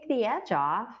 You'll take the edge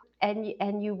off, and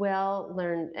you will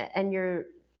learn, and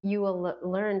you will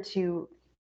learn to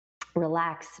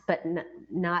relax, but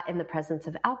not in the presence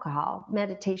of alcohol.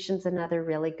 Meditation's another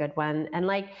really good one. And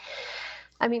like,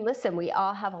 I mean, listen, we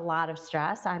all have a lot of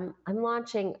stress. I'm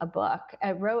launching a book.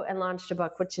 I wrote and launched a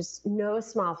book, which is no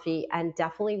small feat and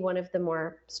definitely one of the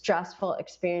more stressful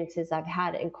experiences I've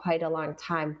had in quite a long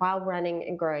time, while running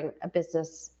and growing a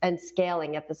business and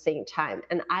scaling at the same time.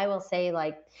 And I will say,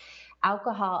 like,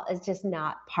 alcohol is just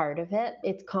not part of it.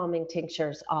 It's calming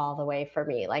tinctures all the way for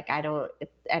me. Like, I don't,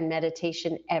 and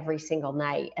meditation every single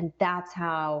night. And that's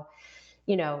how,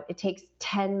 it takes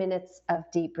 10 minutes of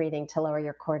deep breathing to lower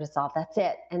your cortisol. That's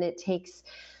it. And it takes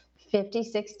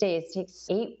 56 days, it takes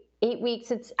eight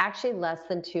weeks. It's actually less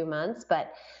than 2 months,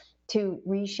 but to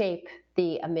reshape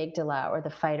the amygdala, or the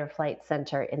fight or flight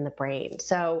center in the brain.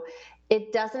 So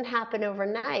it doesn't happen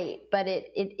overnight, but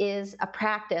it is a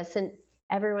practice. And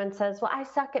everyone says, well, I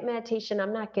suck at meditation,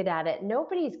 I'm not good at it.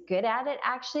 Nobody's good at it.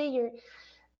 Actually,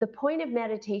 the point of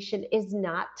meditation is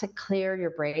not to clear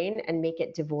your brain and make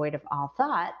it devoid of all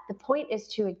thought. The point is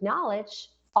to acknowledge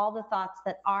all the thoughts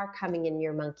that are coming in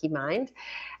your monkey mind,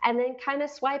 and then kind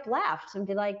of swipe left and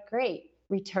be like, great,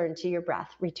 return to your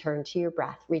breath, return to your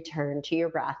breath, return to your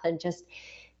breath, and just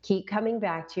keep coming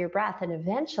back to your breath. And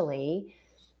eventually,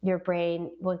 your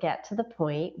brain will get to the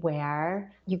point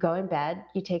where you go in bed,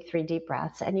 you take 3 deep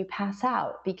breaths, and you pass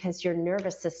out, because your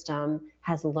nervous system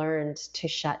has learned to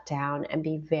shut down and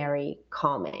be very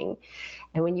calming.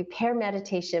 And when you pair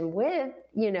meditation with,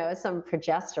 some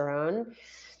progesterone,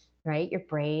 right, your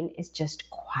brain is just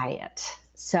quiet.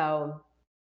 So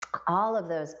all of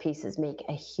those pieces make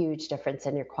a huge difference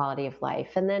in your quality of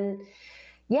life. And then,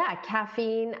 yeah,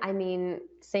 caffeine, I mean,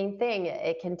 same thing.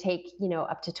 It can take,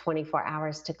 up to 24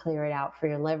 hours to clear it out for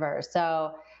your liver.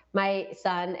 So my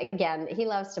son, again, he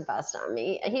loves to bust on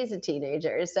me. He's a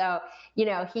teenager. So,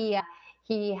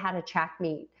 he had a track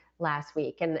meet last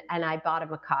week, and I bought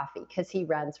him a coffee because he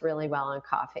runs really well on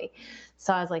coffee.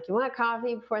 So I was like, you want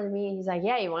coffee before the meet? He's like,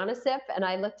 yeah, you want a sip? And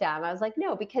I looked at him. I was like,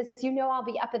 no, because I'll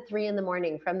be up at 3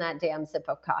 a.m. from that damn sip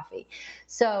of coffee.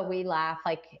 So we laugh,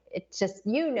 like, it's just,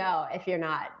 if you're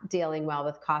not dealing well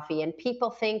with coffee, and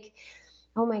people think,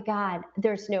 oh my God,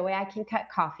 there's no way I can cut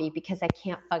coffee because I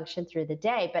can't function through the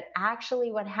day. But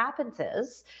actually, what happens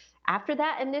is, after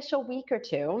that initial week or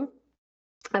two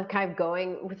of kind of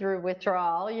going through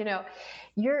withdrawal,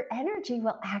 your energy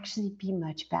will actually be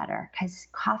much better, because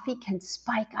coffee can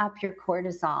spike up your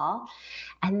cortisol,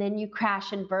 and then you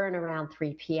crash and burn around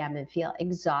 3 p.m. and feel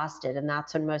exhausted. And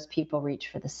that's when most people reach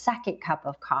for the second cup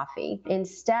of coffee.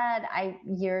 Instead,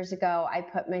 years ago, I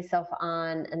put myself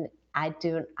on, and I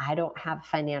don't have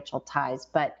financial ties,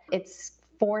 but it's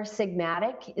Four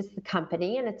Sigmatic is the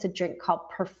company, and it's a drink called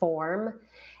Perform,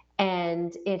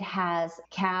 and it has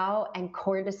cow and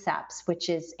cordyceps, which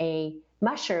is a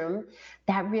mushroom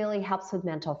that really helps with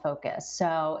mental focus.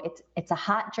 So it's a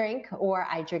hot drink, or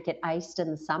I drink it iced in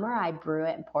the summer. I brew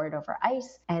it and pour it over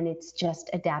ice, and it's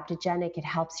just adaptogenic. It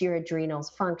helps your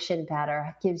adrenals function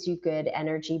better, gives you good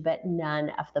energy, but none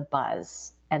of the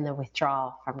buzz and the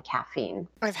withdrawal from caffeine.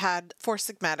 I've had Four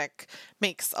Sigmatic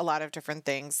makes a lot of different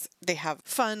things. They have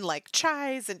fun like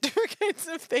chais and different kinds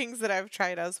of things that I've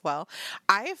tried as well.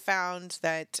 I have found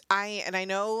that I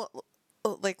know,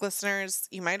 like, listeners,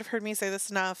 you might have heard me say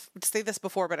this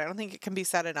before, but I don't think it can be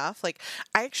said enough. Like,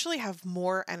 I actually have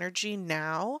more energy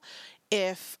now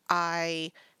if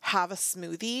I have a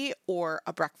smoothie or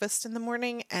a breakfast in the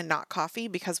morning and not coffee,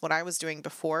 because what I was doing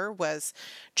before was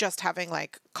just having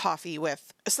like coffee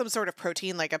with some sort of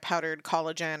protein, like a powdered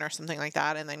collagen or something like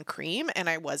that, and then cream, and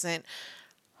I wasn't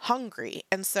hungry.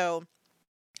 And so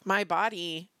my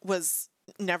body was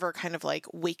never kind of like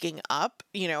waking up.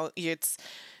 It's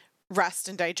rest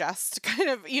and digest kind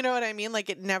of, you know what I mean? Like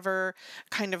it never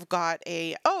kind of got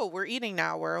a, oh, we're eating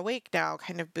now, we're awake now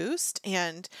kind of boost.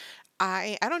 And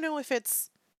I don't know if it's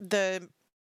the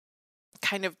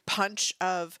kind of punch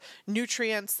of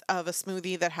nutrients of a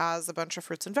smoothie that has a bunch of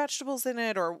fruits and vegetables in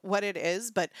it or what it is,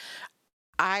 but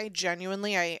I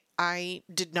genuinely I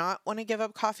did not want to give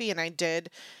up coffee, and I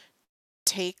did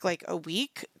take like a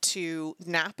week to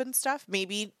nap and stuff.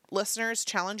 Maybe listeners,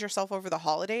 challenge yourself over the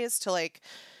holidays to like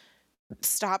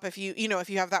stop if if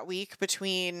you have that week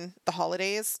between the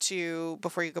holidays to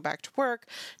before you go back to work,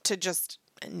 to just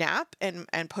nap and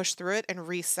push through it and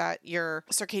reset your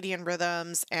circadian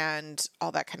rhythms and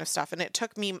all that kind of stuff. And it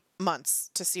took me months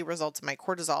to see results in my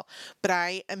cortisol, but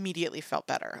I immediately felt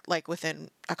better like within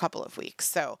a couple of weeks.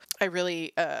 So I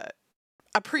really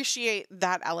appreciate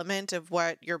that element of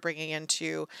what you're bringing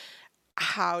into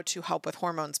how to help with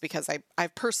hormones, because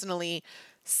I've personally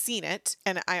seen it,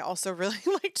 and I also really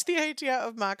liked the idea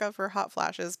of maca for hot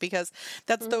flashes, because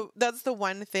that's the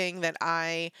one thing that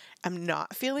I am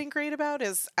not feeling great about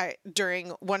is I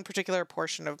during one particular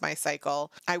portion of my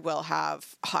cycle I will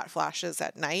have hot flashes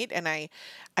at night, and I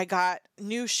got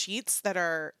new sheets that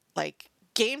are like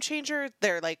game changer.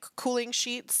 They're like cooling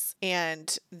sheets,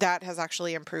 and that has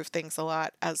actually improved things a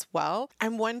lot as well.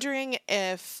 I'm wondering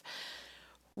if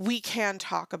we can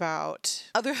talk about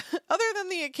other than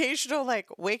the occasional like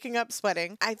waking up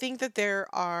sweating. I think that there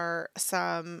are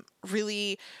some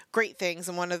really great things,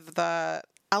 and one of the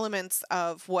elements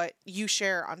of what you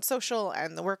share on social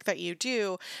and the work that you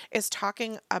do is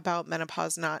talking about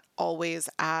menopause not always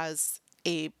as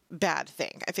a bad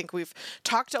thing. I think we've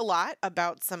talked a lot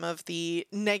about some of the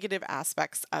negative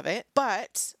aspects of it,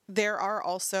 but there are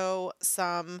also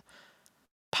some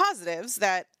positives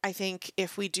that I think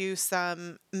if we do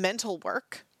some mental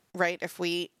work, right, if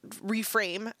we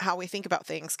reframe how we think about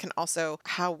things, can also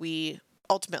how we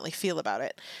ultimately feel about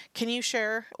it. Can you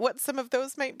share what some of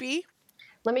those might be?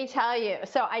 Let me tell you.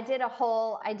 So I did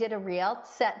a reel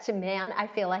set to man, I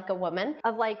feel like a woman,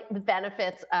 of like the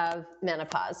benefits of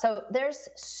menopause. So there's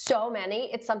so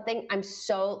many. It's something I'm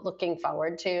so looking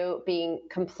forward to, being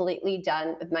completely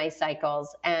done with my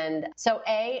cycles. And so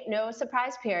no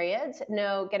surprise periods,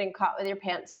 no getting caught with your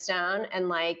pants down and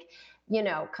like,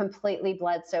 completely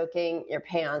blood soaking your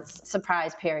pants,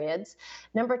 surprise periods.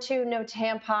 Number two, no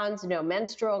tampons, no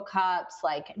menstrual cups,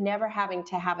 like never having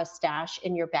to have a stash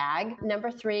in your bag. Number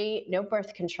three, no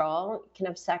birth control. You can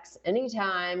have sex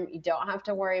anytime. You don't have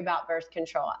to worry about birth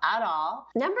control at all.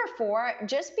 Number four,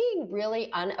 just being really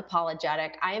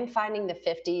unapologetic. I am finding the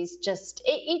 50s, just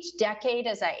each decade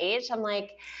as I age, I'm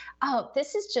like, oh,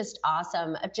 this is just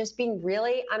awesome, of just being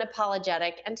really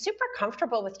unapologetic and super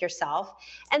comfortable with yourself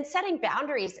and setting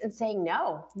boundaries and saying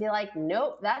no. Be like,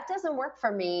 nope, that doesn't work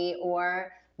for me,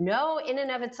 or no in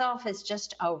and of itself is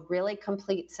just a really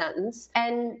complete sentence.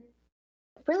 And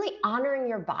really honoring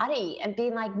your body and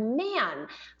being like, man,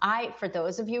 for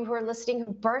those of you who are listening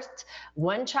who birthed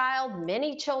one child,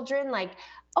 many children, like,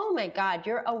 oh my God,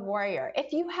 you're a warrior.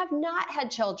 If you have not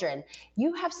had children,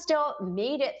 you have still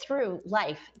made it through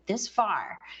life this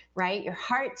far, right? Your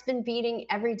heart's been beating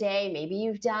every day. Maybe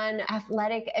you've done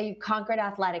you've conquered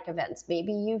athletic events.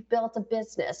 Maybe you've built a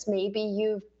business. Maybe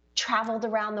you've traveled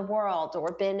around the world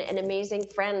or been an amazing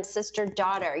friend, sister,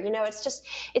 daughter.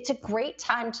 It's a great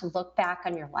time to look back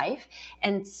on your life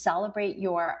and celebrate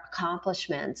your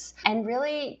accomplishments and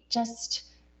really just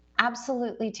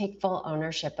absolutely take full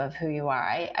ownership of who you are.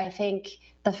 I think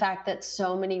the fact that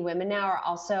so many women now are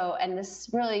also, and this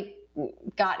really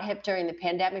got hip during the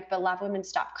pandemic, but a lot of women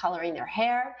stopped coloring their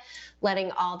hair,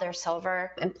 letting all their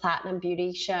silver and platinum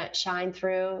beauty shine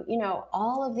through.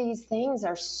 All of these things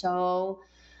are so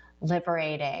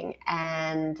liberating.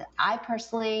 And I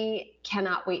personally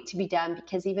cannot wait to be done,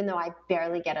 because even though I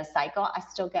barely get a cycle, I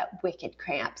still get wicked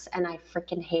cramps and I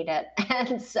freaking hate it.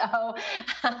 And so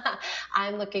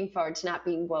I'm looking forward to not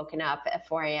being woken up at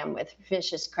 4 a.m. with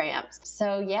vicious cramps.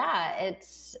 So yeah,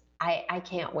 I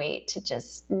can't wait to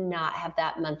just not have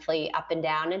that monthly up and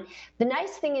down. And the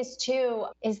nice thing is too,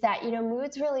 is that,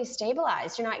 mood's really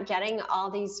stabilized. You're not getting all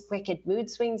these wicked mood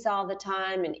swings all the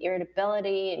time and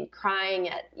irritability and crying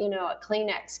at, a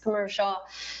Kleenex commercial.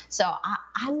 So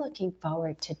I'm looking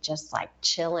forward to just like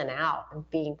chilling out and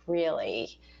being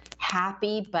really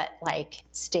happy, but like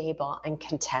stable and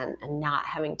content, and not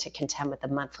having to contend with the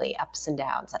monthly ups and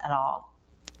downs at all.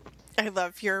 I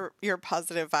love your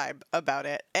positive vibe about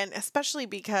it. And especially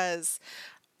because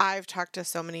I've talked to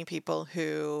so many people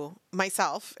who,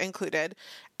 myself included,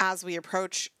 as we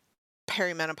approach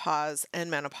perimenopause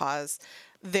and menopause,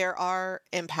 there are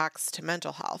impacts to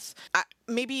mental health.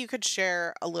 Maybe you could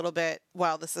share a little bit,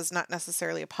 while this is not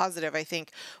necessarily a positive, I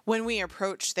think when we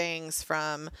approach things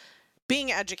from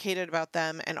being educated about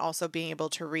them and also being able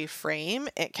to reframe,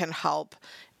 it can help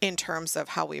in terms of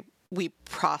how we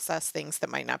process things that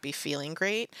might not be feeling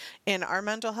great in our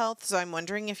mental health. So I'm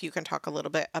wondering if you can talk a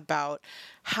little bit about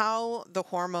how the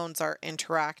hormones are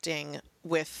interacting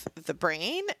with the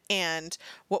brain and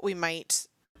what we might,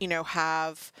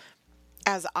 have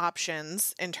as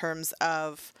options in terms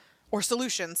of, or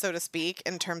solutions, so to speak,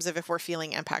 in terms of if we're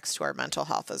feeling impacts to our mental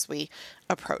health as we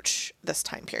approach this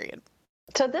time period.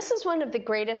 So this is one of the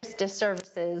greatest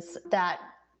disservices that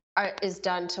is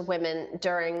done to women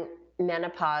during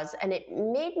menopause. And it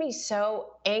made me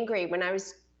so angry when I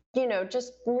was,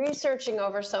 just researching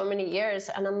over so many years.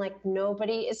 And I'm like,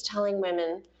 nobody is telling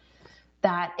women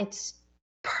that it's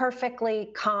perfectly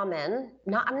common.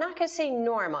 I'm not going to say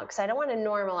normal because I don't want to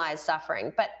normalize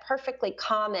suffering, but perfectly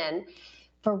common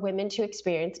for women to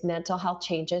experience mental health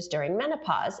changes during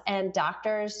menopause. And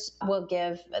doctors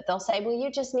they'll say, well,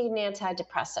 you just need an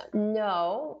antidepressant.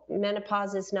 No,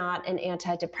 menopause is not an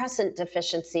antidepressant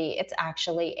deficiency. It's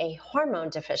actually a hormone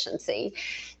deficiency.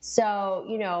 So,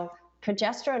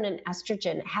 progesterone and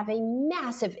estrogen have a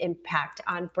massive impact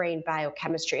on brain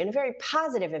biochemistry and a very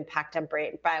positive impact on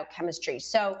brain biochemistry.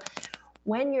 So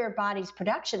when your body's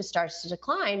production starts to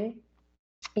decline,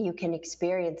 you can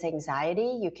experience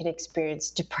anxiety, you can experience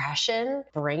depression,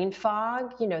 brain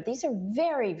fog. These are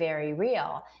very, very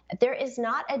real. There is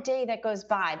not a day that goes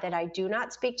by that I do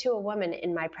not speak to a woman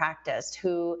in my practice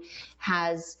who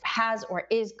has or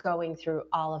is going through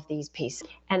all of these pieces.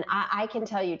 And I can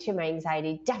tell you too, my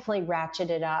anxiety definitely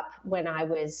ratcheted up when I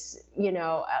was,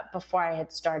 before I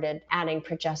had started adding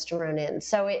progesterone in.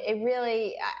 So I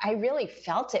really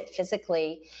felt it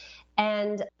physically.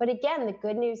 But again, the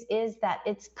good news is that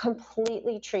it's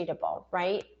completely treatable,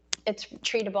 right? It's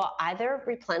treatable either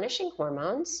replenishing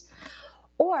hormones,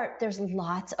 or there's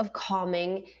lots of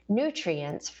calming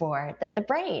nutrients for the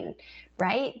brain,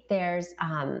 right? There's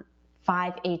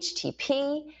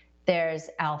 5-HTP, there's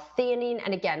L-theanine.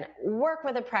 And again, work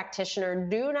with a practitioner.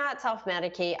 Do not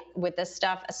self-medicate with this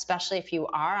stuff, especially if you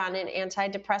are on an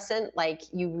antidepressant. Like,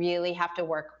 you really have to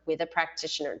work with a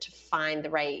practitioner to find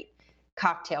the right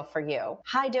cocktail for you.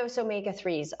 High dose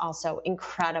omega-3s, also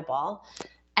incredible.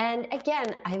 And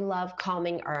again, I love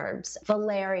calming herbs: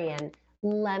 valerian,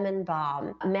 lemon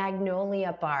balm,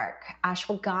 magnolia bark,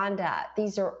 ashwagandha.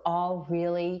 These are all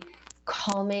really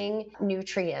calming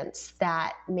nutrients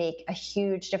that make a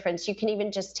huge difference. You can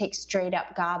even just take straight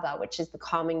up GABA, which is the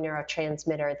calming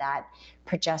neurotransmitter that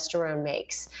progesterone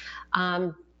makes.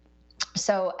 And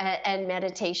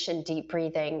meditation, deep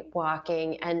breathing,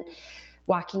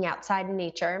 walking outside in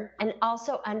nature, and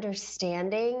also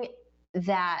understanding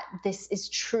that this is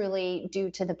truly due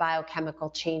to the biochemical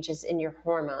changes in your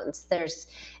hormones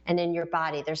and in your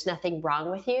body. There's nothing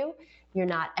wrong with you. You're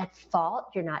not at fault.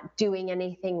 You're not doing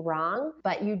anything wrong,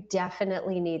 but you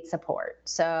definitely need support.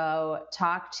 So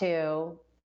talk to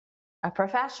a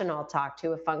professional, talk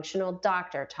to a functional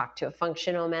doctor, talk to a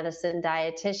functional medicine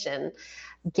dietitian,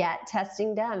 get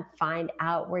testing done, find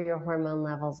out where your hormone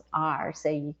levels are so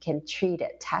you can treat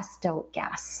it. Test, don't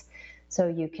guess. So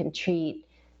you can treat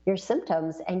your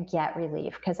symptoms and get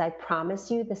relief, because I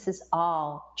promise you, this is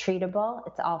all treatable.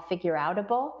 It's all figure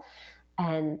outable.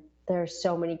 And there's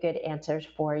so many good answers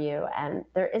for you. And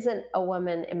there isn't a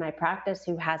woman in my practice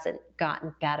who hasn't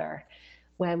gotten better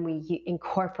when we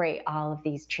incorporate all of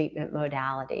these treatment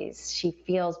modalities. She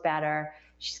feels better.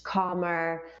 She's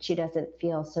calmer. She doesn't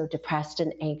feel so depressed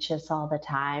and anxious all the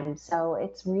time. So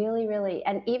it's really, really,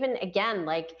 and even again,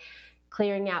 like,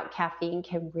 clearing out caffeine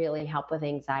can really help with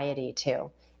anxiety too.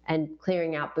 And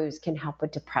clearing out booze can help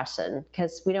with depression,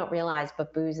 because we don't realize,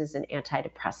 but booze is an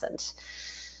antidepressant.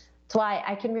 That's why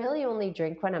I can really only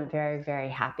drink when I'm very, very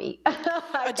happy.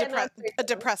 A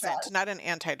depressant, not an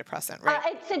antidepressant, right?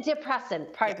 It's a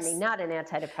depressant, pardon me, not an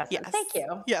antidepressant. Yes. Thank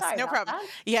you. Yes, Sorry no about problem. that.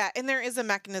 Yeah, and there is a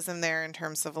mechanism there in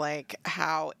terms of like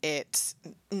how it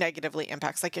negatively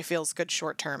impacts. Like, it feels good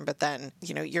short term, but then,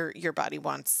 your body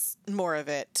wants more of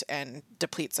it and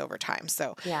depletes over time.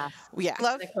 So yeah,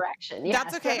 love the correction. Yes.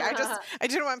 That's okay. I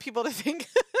didn't want people to think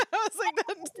I was like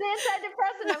that. It's an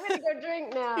antidepressant. I'm going to go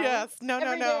drink now. Yes. No.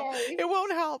 Day. It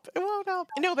won't help.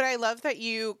 No, but I love that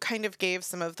you kind of gave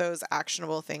some of those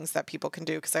actionable things that people can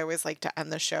do, because I always like to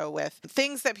end the show with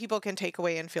things that people can take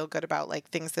away and feel good about, like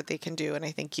things that they can do. And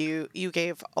I think you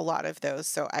gave a lot of those.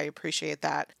 So I appreciate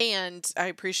that. And I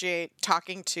appreciate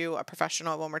talking to a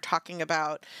professional when we're talking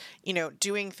about,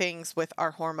 doing things with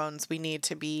our hormones. We need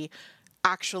to be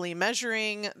actually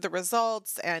measuring the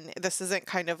results. And this isn't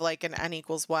kind of like an N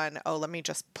equals one, oh, let me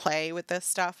just play with this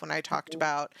stuff. When I talked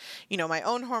about, my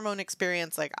own hormone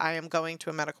experience, like I am going to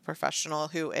a medical professional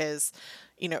who is,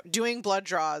 doing blood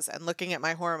draws and looking at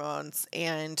my hormones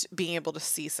and being able to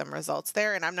see some results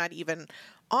there. And I'm not even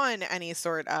on any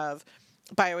sort of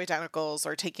bioidenticals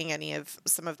or taking any of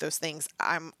some of those things.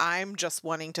 I'm just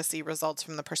wanting to see results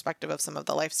from the perspective of some of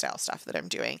the lifestyle stuff that I'm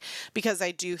doing, because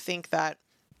I do think that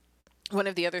one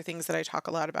of the other things that I talk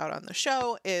a lot about on the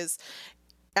show is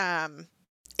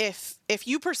if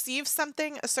you perceive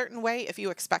something a certain way, if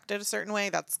you expect it a certain way,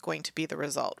 that's going to be the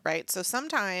result, right? So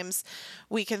sometimes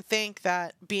we can think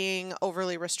that being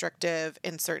overly restrictive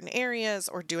in certain areas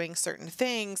or doing certain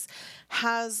things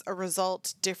has a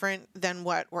result different than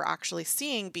what we're actually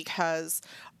seeing because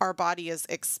our body is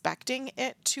expecting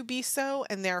it to be so,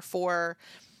 and therefore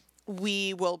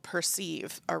we will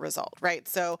perceive a result, right?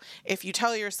 So if you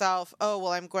tell yourself, oh,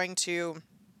 well, I'm going to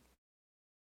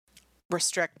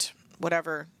restrict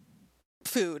whatever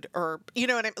food, or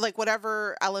what like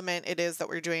whatever element it is that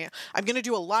we're doing, I'm going to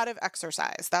do a lot of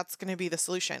exercise, that's going to be the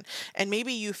solution. And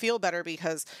maybe you feel better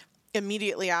because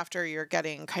immediately after you're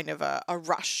getting kind of a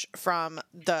rush from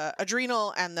the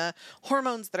adrenal and the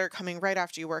hormones that are coming right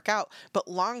after you work out. But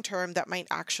long term, that might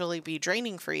actually be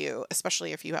draining for you,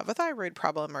 especially if you have a thyroid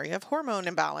problem or you have hormone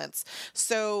imbalance.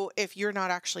 So if you're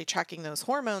not actually checking those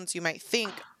hormones, you might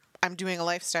think I'm doing a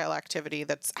lifestyle activity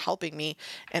that's helping me,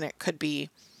 and it could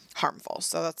be harmful.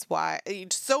 So that's why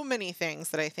so many things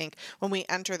that I think when we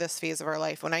enter this phase of our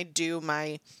life, when I do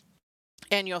my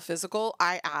annual physical,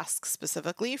 I ask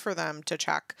specifically for them to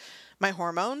check my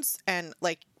hormones. And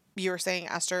like you were saying,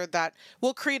 Esther, that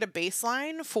will create a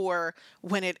baseline for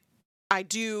when I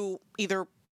do either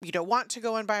want to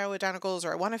go on bioidenticals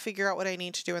or I want to figure out what I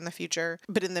need to do in the future.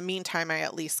 But in the meantime, I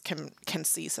at least can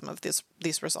see some of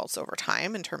these results over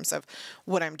time in terms of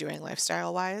what I'm doing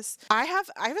lifestyle wise. I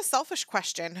have a selfish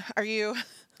question. Are you?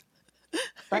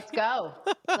 Let's go.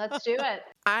 Let's do it.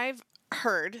 I've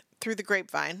heard through the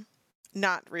grapevine,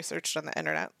 not researched on the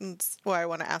internet, that's why I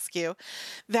want to ask you,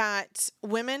 that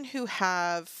women who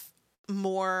have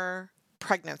more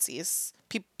pregnancies,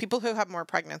 people who have more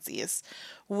pregnancies,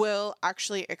 will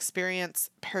actually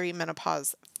experience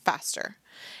perimenopause faster,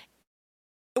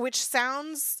 which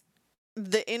sounds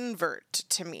the invert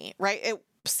to me, right? It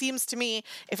seems to me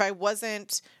if I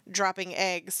wasn't dropping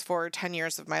eggs for 10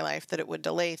 years of my life that it would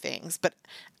delay things. But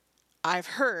I've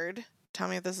heard, tell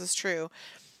me if this is true,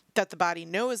 that the body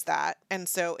knows that, and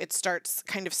so it starts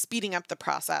kind of speeding up the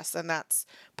process, and that's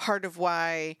part of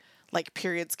why like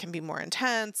periods can be more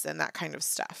intense and that kind of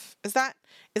stuff. Is that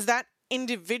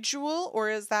individual, or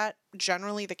is that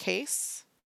generally the case?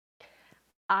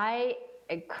 I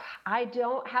I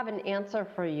don't have an answer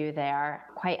for you there.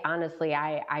 Quite honestly,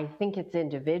 I think it's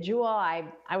individual. I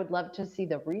would love to see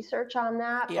the research on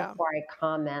that Yeah. before I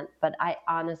comment, but I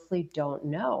honestly don't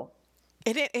know.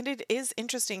 It is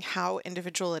interesting how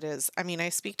individual it is. I mean, I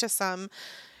speak to some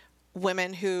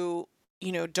women who,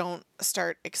 don't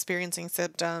start experiencing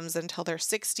symptoms until their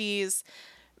 60s.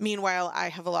 Meanwhile, I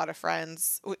have a lot of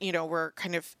friends, we're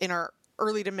kind of in our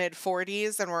early to mid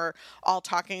 40s and we're all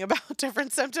talking about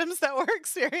different symptoms that we're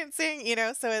experiencing,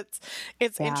 so it's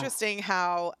Yeah. interesting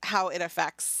how it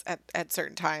affects at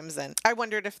certain times. And I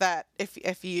wondered if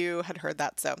you had heard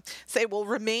that. So say will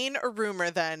remain a rumor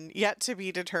then, yet to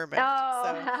be determined.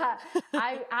 Oh, So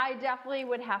I definitely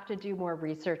would have to do more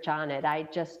research on it. I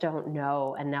just don't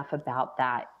know enough about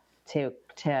that to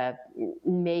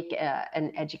make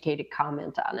an educated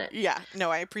comment on it. yeah,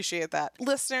 no, I appreciate that.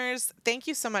 Listeners, thank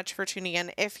you so much for tuning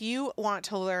in. If you want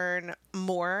to learn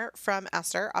more from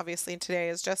Esther, obviously today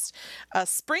is just a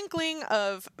sprinkling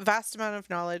of vast amount of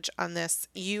knowledge on this.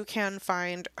 You can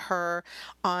find her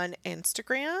on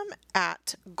Instagram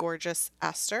at Gorgeous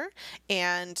Esther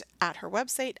and at her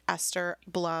website,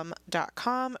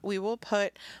 estherblum.com. We will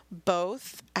put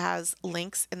both as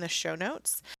links in the show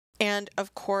notes. And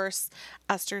of course,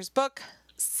 Esther's book,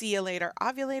 See You Later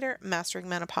Ovulator, Mastering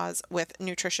Menopause with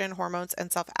Nutrition, Hormones,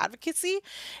 and Self-Advocacy,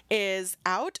 is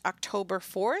out October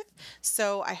 4th.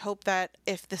 So I hope that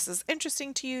if this is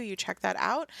interesting to you, you check that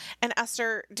out. And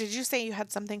Esther, did you say you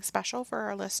had something special for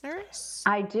our listeners?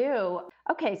 I do.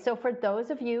 Okay, so for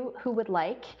those of you who would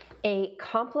like a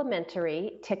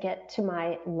complimentary ticket to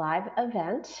my live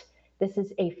event, this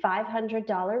is a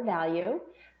 $500 value.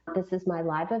 This is my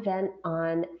live event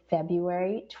on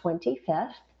February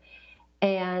 25th.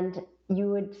 And you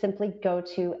would simply go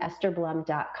to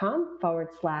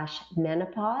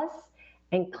estherblum.com/menopause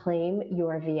and claim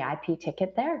your VIP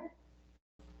ticket there.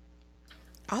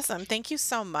 Awesome. Thank you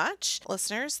so much,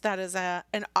 listeners. That is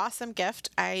an awesome gift.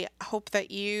 I hope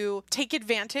that you take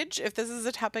advantage if this is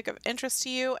a topic of interest to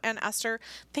you. And Esther,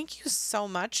 thank you so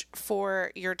much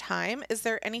for your time. Is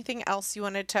there anything else you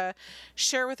wanted to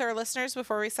share with our listeners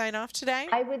before we sign off today?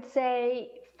 I would say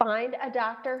find a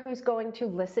doctor who's going to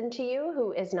listen to you,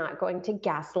 who is not going to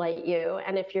gaslight you.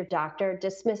 And if your doctor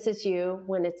dismisses you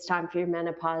when it's time for your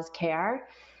menopause care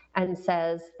and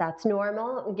says that's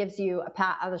normal and gives you a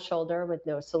pat on the shoulder with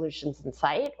no solutions in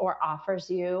sight, or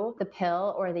offers you the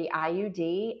pill or the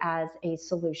IUD as a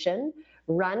solution,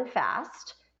 run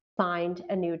fast. Find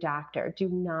a new doctor. Do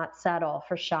not settle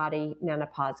for shoddy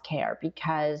menopause care,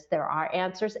 because there are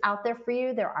answers out there for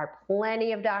you. There are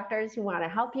plenty of doctors who want to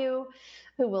help you,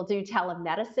 who will do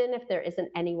telemedicine if there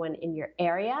isn't anyone in your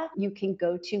area. You can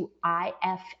go to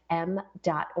ifm.org.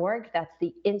 That's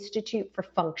the Institute for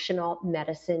Functional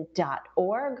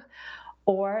Medicine.org.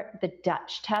 Or the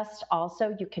Dutch test.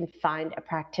 Also, you can find a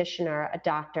practitioner, a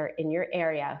doctor in your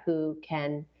area who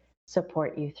can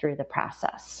support you through the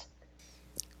process.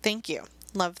 Thank you.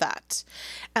 Love that.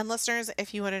 And listeners,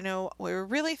 if you want to know what we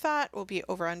really thought, we'll be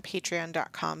over on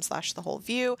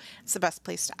patreon.com/thewholeview. It's the best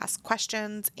place to ask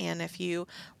questions. And if you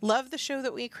love the show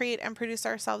that we create and produce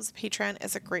ourselves, Patreon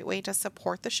is a great way to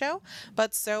support the show,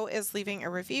 but so is leaving a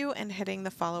review and hitting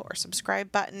the follow or subscribe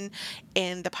button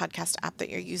in the podcast app that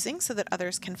you're using so that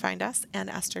others can find us and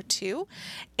Esther too.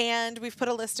 And we've put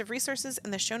a list of resources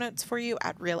in the show notes for you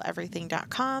at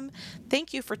realeverything.com.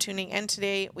 Thank you for tuning in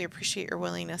today. We appreciate your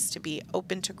willingness to be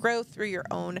open to growth through your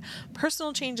own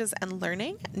personal changes and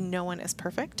learning. No one is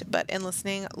perfect, but in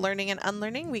listening, learning, and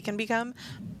unlearning, we can become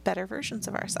better versions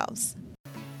of ourselves.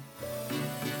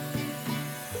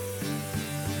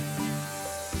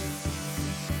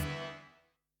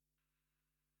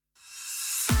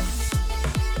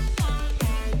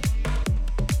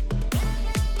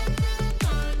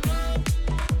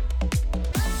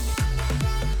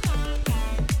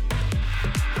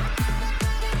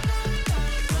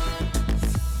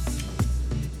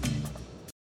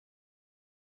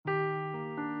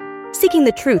 Seeking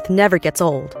the truth never gets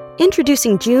old.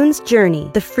 Introducing June's Journey,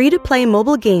 the free-to-play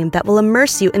mobile game that will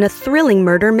immerse you in a thrilling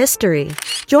murder mystery.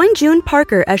 Join June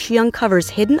Parker as she uncovers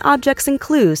hidden objects and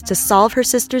clues to solve her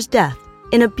sister's death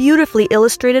in a beautifully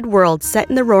illustrated world set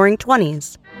in the Roaring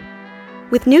 '20s.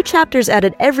 With new chapters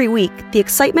added every week, the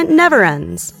excitement never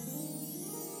ends.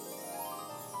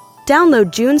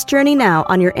 Download June's Journey now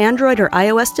on your Android or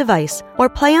iOS device, or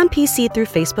play on PC through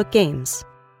Facebook Games.